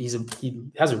 He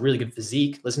has a really good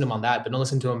physique. Listen to him on that, but don't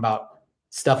listen to him about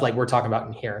stuff like we're talking about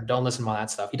in here. Don't listen to him on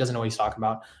that stuff. He doesn't know what he's talking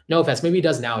about. No offense. Maybe he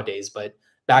does nowadays, but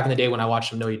back in the day when I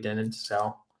watched him, no, he didn't.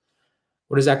 So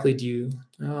what exactly do you,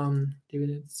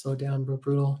 David, slow down, bro,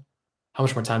 brutal. How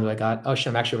much more time do I got? Oh shit,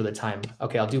 I'm actually over the time.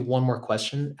 Okay, I'll do one more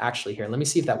question. Actually, here, let me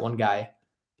see if that one guy,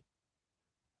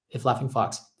 if Laughing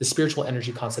Fox, the spiritual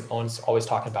energy concept Owen's always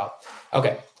talking about.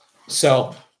 Okay,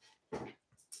 so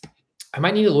I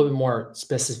might need a little bit more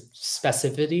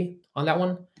specificity on that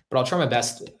one, but I'll try my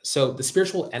best. So the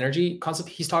spiritual energy concept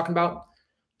he's talking about.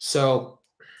 So,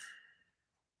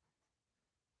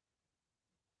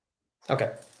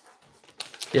 okay,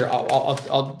 here,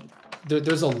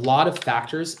 there's a lot of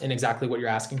factors in exactly what you're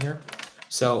asking here.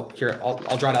 So here,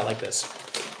 I'll draw it out like this.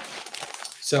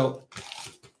 So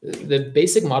the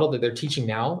basic model that they're teaching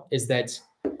now is that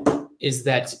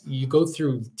you go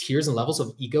through tiers and levels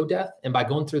of ego death. And by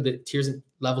going through the tiers and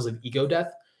levels of ego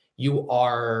death, you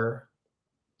are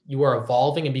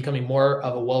evolving and becoming more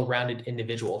of a well-rounded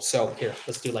individual. So here,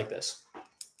 let's do it like this.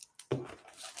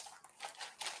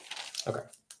 Okay.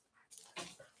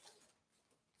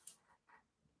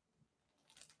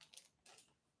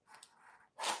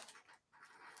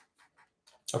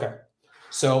 Okay.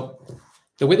 So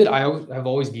the way that I have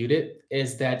always viewed it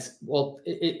is that, well,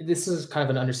 this is kind of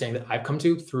an understanding that I've come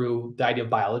to through the idea of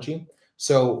biology.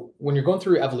 So when you're going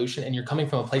through evolution and you're coming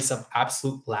from a place of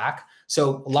absolute lack,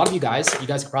 so a lot of you guys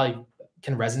probably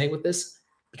can resonate with this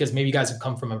because maybe you guys have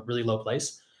come from a really low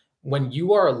place. When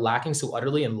you are lacking so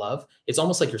utterly in love, it's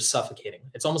almost like you're suffocating.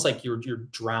 It's almost like you're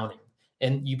drowning,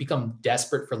 and you become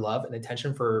desperate for love and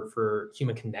attention, for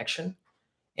human connection.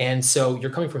 And so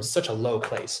you're coming from such a low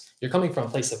place. You're coming from a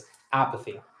place of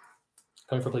apathy.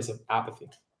 Coming from a place of apathy.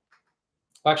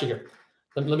 Well, actually, here,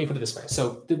 let me put it this way.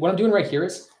 So what I'm doing right here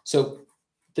is, so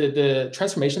the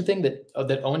transformation thing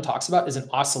that Owen talks about is an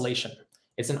oscillation.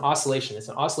 It's an oscillation. It's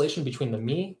an oscillation between the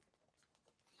me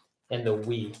and the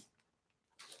we.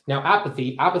 Now,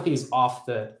 apathy is off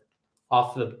the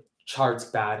charts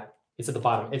bad. It's at the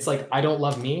bottom. It's like, I don't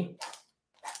love me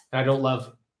and I don't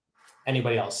love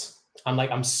anybody else.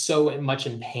 I'm so much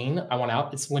in pain, I want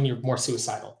out. It's when you're more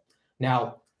suicidal.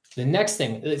 Now, the next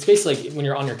thing, it's basically like when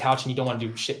you're on your couch and you don't want to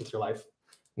do shit with your life.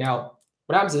 Now,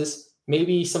 what happens is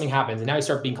maybe something happens and now you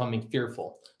start becoming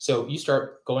fearful. So you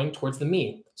start going towards the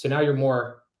me. So now you're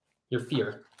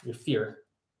fear.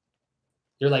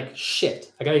 You're like,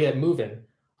 shit, I got to get moving.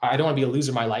 I don't want to be a loser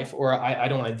in my life, or I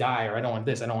don't want to die, or I don't want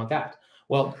this, I don't want that.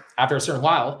 Well, after a certain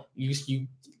while,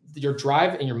 your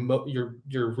drive and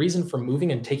your reason for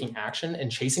moving and taking action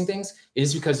and chasing things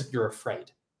is because you're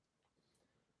afraid.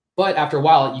 But after a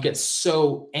while, you get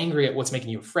so angry at what's making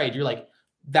you afraid. You're like,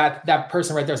 that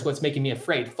person right there is what's making me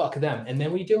afraid. Fuck them. And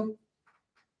then what do?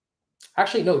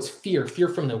 Actually, no, it's fear. Fear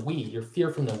from the we. You're fear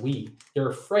from the we. You're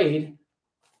afraid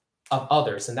of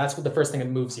others. And that's what the first thing that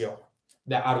moves you.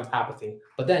 that out of apathy.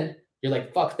 But then you're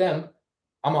like, fuck them.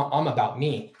 I'm about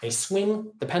me. And you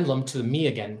swing the pendulum to the me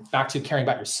again, back to caring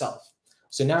about yourself.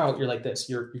 So now you're like this.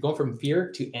 You're going from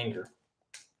fear to anger.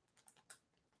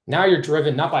 Now you're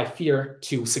driven not by fear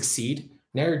to succeed.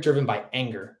 Now you're driven by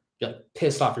anger. You're like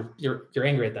pissed off. You're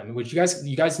angry at them. Which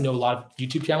you guys know a lot of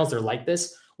YouTube channels. They're like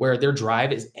this, where their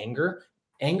drive is anger.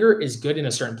 Anger is good in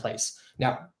a certain place.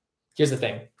 Now, here's the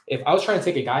thing. If I was trying to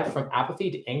take a guy from apathy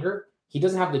to anger, he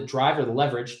doesn't have the drive or the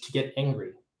leverage to get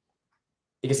angry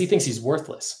because he thinks he's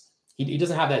worthless. He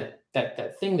doesn't have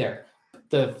that thing there.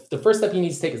 The first step he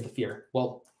needs to take is the fear.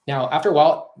 Well, now after a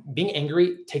while, being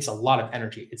angry takes a lot of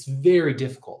energy. It's very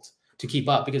difficult to keep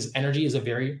up because energy is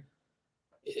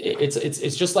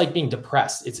it's just like being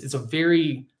depressed. It's a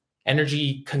very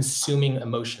energy consuming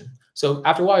emotion. So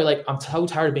after a while, you're like, I'm so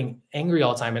tired of being angry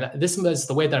all the time. And this is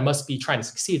the way that I must be trying to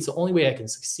succeed. It's the only way I can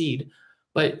succeed.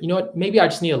 But you know what? Maybe I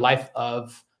just need a life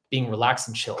of being relaxed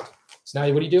and chilled. So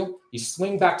now what do? You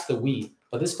swing back to the we.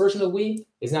 But this version of the we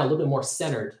is now a little bit more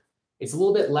centered. It's a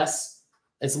little bit less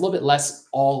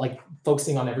all like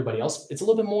focusing on everybody else. It's a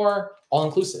little bit more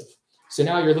all-inclusive. So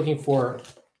now you're looking for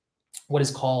what is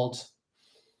called,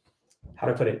 how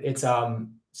do I put it? It's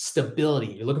stability.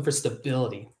 You're looking for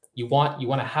stability. You want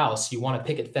a house, you want a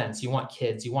picket fence, you want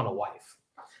kids, you want a wife.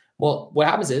 Well, what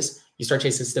happens is you start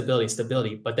chasing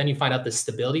stability, but then you find out the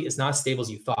stability is not as stable as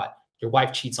you thought. Your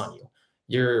wife cheats on you.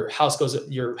 You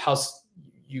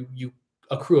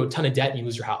accrue a ton of debt and you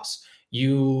lose your house.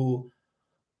 You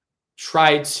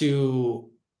try to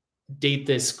date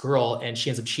this girl and she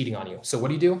ends up cheating on you. So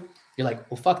what do? You're like,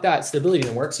 well, fuck that. Stability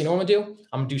didn't work. So you know what I'm gonna do?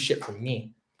 I'm gonna do shit for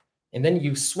me. And then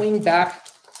you swing back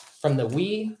from the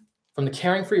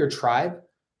caring for your tribe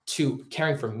to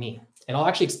caring for me. And I'll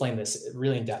actually explain this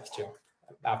really in depth too.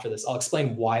 After this, I'll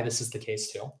explain why this is the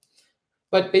case too.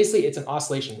 But basically it's an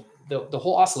oscillation, the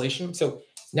whole oscillation. So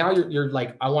now you're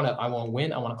like, I want to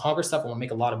win. I want to conquer stuff. I want to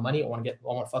make a lot of money. I want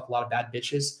to fuck a lot of bad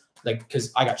bitches. Like,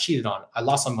 because I got cheated on. I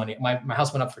lost some money. My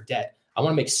house went up for debt. I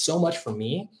want to make so much for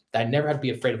me that I never have to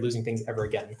be afraid of losing things ever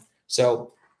again.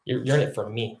 So you're in it for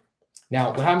me. Now,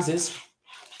 what happens is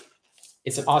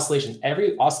it's an oscillation.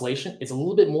 Every oscillation is a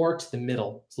little bit more to the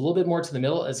middle. It's a little bit more to the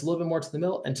middle. It's a little bit more to the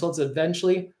middle until it's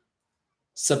eventually,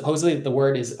 supposedly the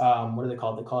word is, what do they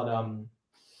call it? They call it,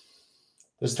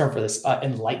 there's a term for this,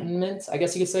 enlightenment, I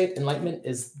guess you could say. Enlightenment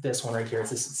is this one right here.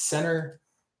 It's this center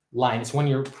line. It's when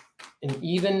you're in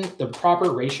even the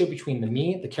proper ratio between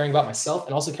the caring about myself,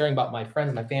 and also caring about my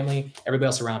friends, my family, everybody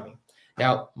else around me.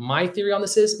 Now, my theory on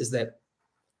this is that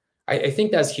I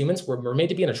think that as humans, we're made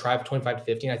to be in a tribe of 25 to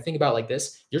 50. And I think about it like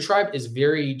this. Your tribe is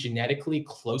very genetically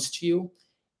close to you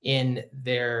in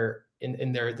their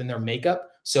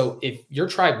makeup. So if your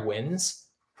tribe wins,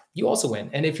 you also win.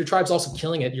 And if your tribe's also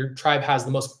killing it, your tribe has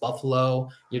the most buffalo,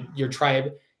 your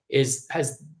tribe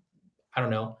has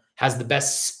the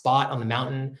best spot on the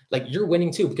mountain. Like, you're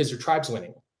winning too because your tribe's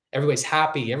winning. Everybody's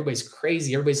happy. Everybody's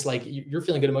crazy. Everybody's like, you're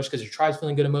feeling good emotions because your tribe's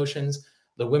feeling good emotions.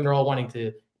 The women are all wanting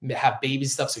to have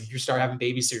babies stuff. So you start having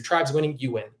babies. So your tribe's winning,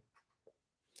 you win.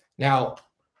 Now,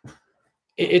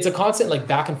 it's a constant like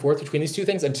back and forth between these two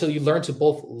things until you learn to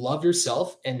both love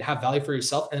yourself and have value for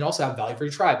yourself and also have value for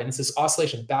your tribe. And it's this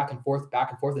oscillation back and forth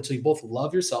until you both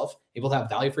love yourself, you both have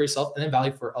value for yourself, and then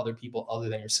value for other people other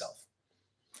than yourself.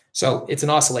 So it's an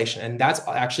oscillation. And that's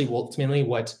actually ultimately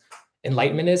what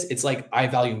enlightenment is. It's like, I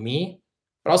value me,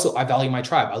 but also I value my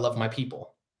tribe. I love my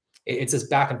people. It's this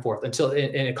back and forth until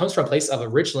it comes from a place of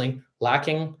originally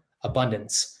lacking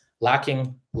abundance,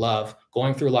 lacking love,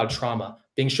 going through a lot of trauma,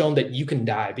 being shown that you can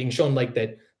die, being shown like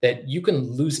that you can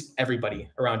lose everybody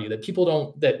around you,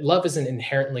 that love isn't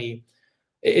inherently,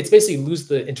 it's basically lose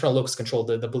the internal locus control,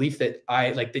 the belief that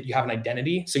that you have an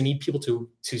identity. So you need people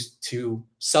to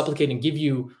supplicate and give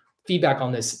you feedback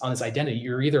on this identity.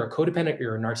 You're either a codependent or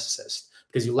you're a narcissist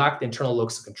because you lack the internal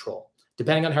locus of control,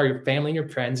 depending on how your family and your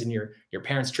friends and your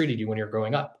parents treated you when you're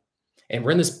growing up. And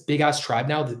we're in this big ass tribe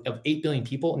now of 8 billion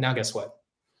people. Now, guess what?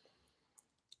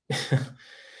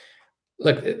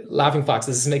 Look, Laughing Fox,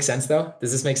 does this make sense though?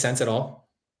 Does this make sense at all?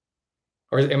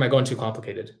 Or am I going too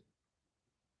complicated?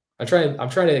 I'm trying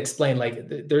to explain, like,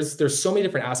 there's so many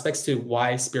different aspects to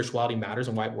why spirituality matters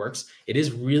and why it works. It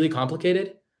is really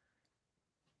complicated,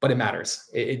 but it matters.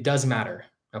 It does matter.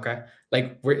 Okay.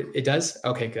 Like, it does.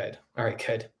 Okay, good. All right,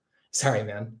 good. Sorry,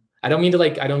 man. I don't mean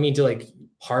to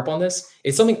harp on this.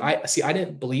 It's something I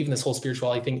didn't believe in this whole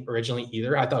spirituality thing originally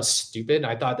either. I thought it was stupid.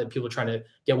 I thought that people were trying to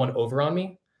get one over on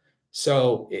me.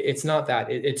 So it's not that.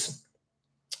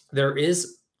 There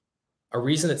is a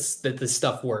reason that this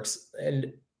stuff works.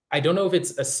 And I don't know if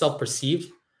it's a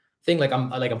self-perceived thing. Like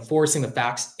I'm forcing the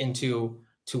facts into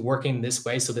working this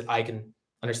way so that I can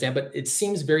understand, but it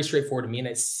seems very straightforward to me and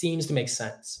it seems to make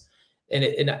sense.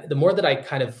 And the more that I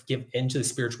kind of give into the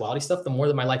spirituality stuff, the more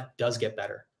that my life does get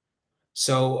better.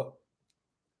 So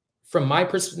from my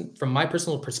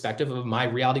personal perspective of my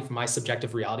reality, from my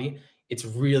subjective reality, it's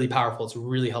really powerful. It's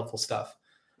really helpful stuff.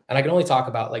 And I can only talk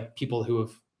about like people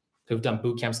who've done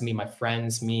boot camps, me, my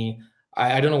friends, me.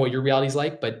 I don't know what your reality is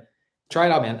like, but try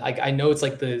it out, man. Like I know it's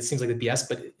like it seems like the BS,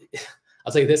 but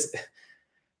I'll tell you this: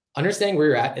 understanding where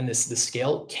you're at in this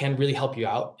scale can really help you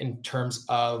out in terms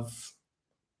of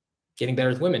getting better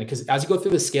with women. Because as you go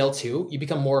through the scale too, you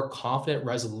become more confident,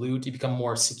 resolute, you become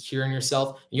more secure in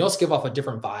yourself. And you also give off a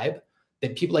different vibe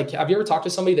that people like. Have you ever talked to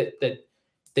somebody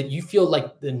that you feel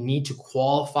like the need to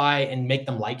qualify and make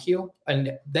them like you?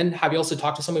 And then have you also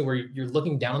talked to somebody where you're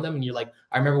looking down on them and you're like,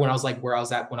 I remember when I was like where I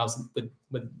was at when I was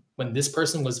when this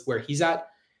person was where he's at. And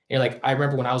you're like, I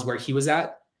remember when I was where he was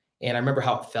at. And I remember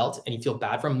how it felt, and you feel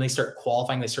bad for them. And they start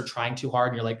qualifying, they start trying too hard,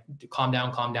 and you're like, calm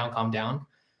down, calm down, calm down.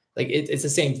 Like it's the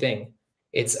same thing.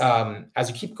 It's as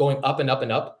you keep going up and up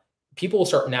and up, people will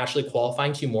start naturally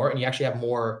qualifying to you more, and you actually have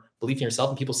more belief in yourself,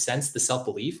 and people sense the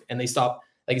self-belief, and they stop.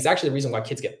 Like it's actually the reason why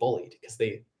kids get bullied, because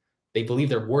they believe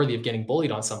they're worthy of getting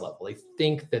bullied on some level. They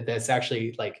think that that's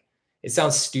actually like, it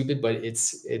sounds stupid, but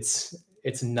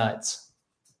it's nuts.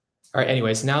 All right.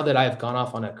 Anyways, now that I've gone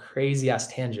off on a crazy ass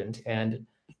tangent and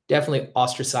definitely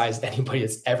ostracized anybody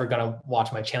that's ever gonna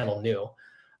watch my channel new,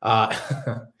 I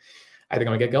think I'm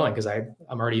gonna get going because I'm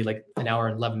already like an hour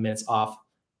and 11 minutes off,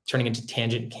 turning into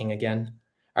Tangent King again.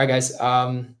 All right, guys.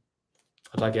 I'll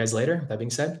talk to you guys later. That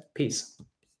being said, peace.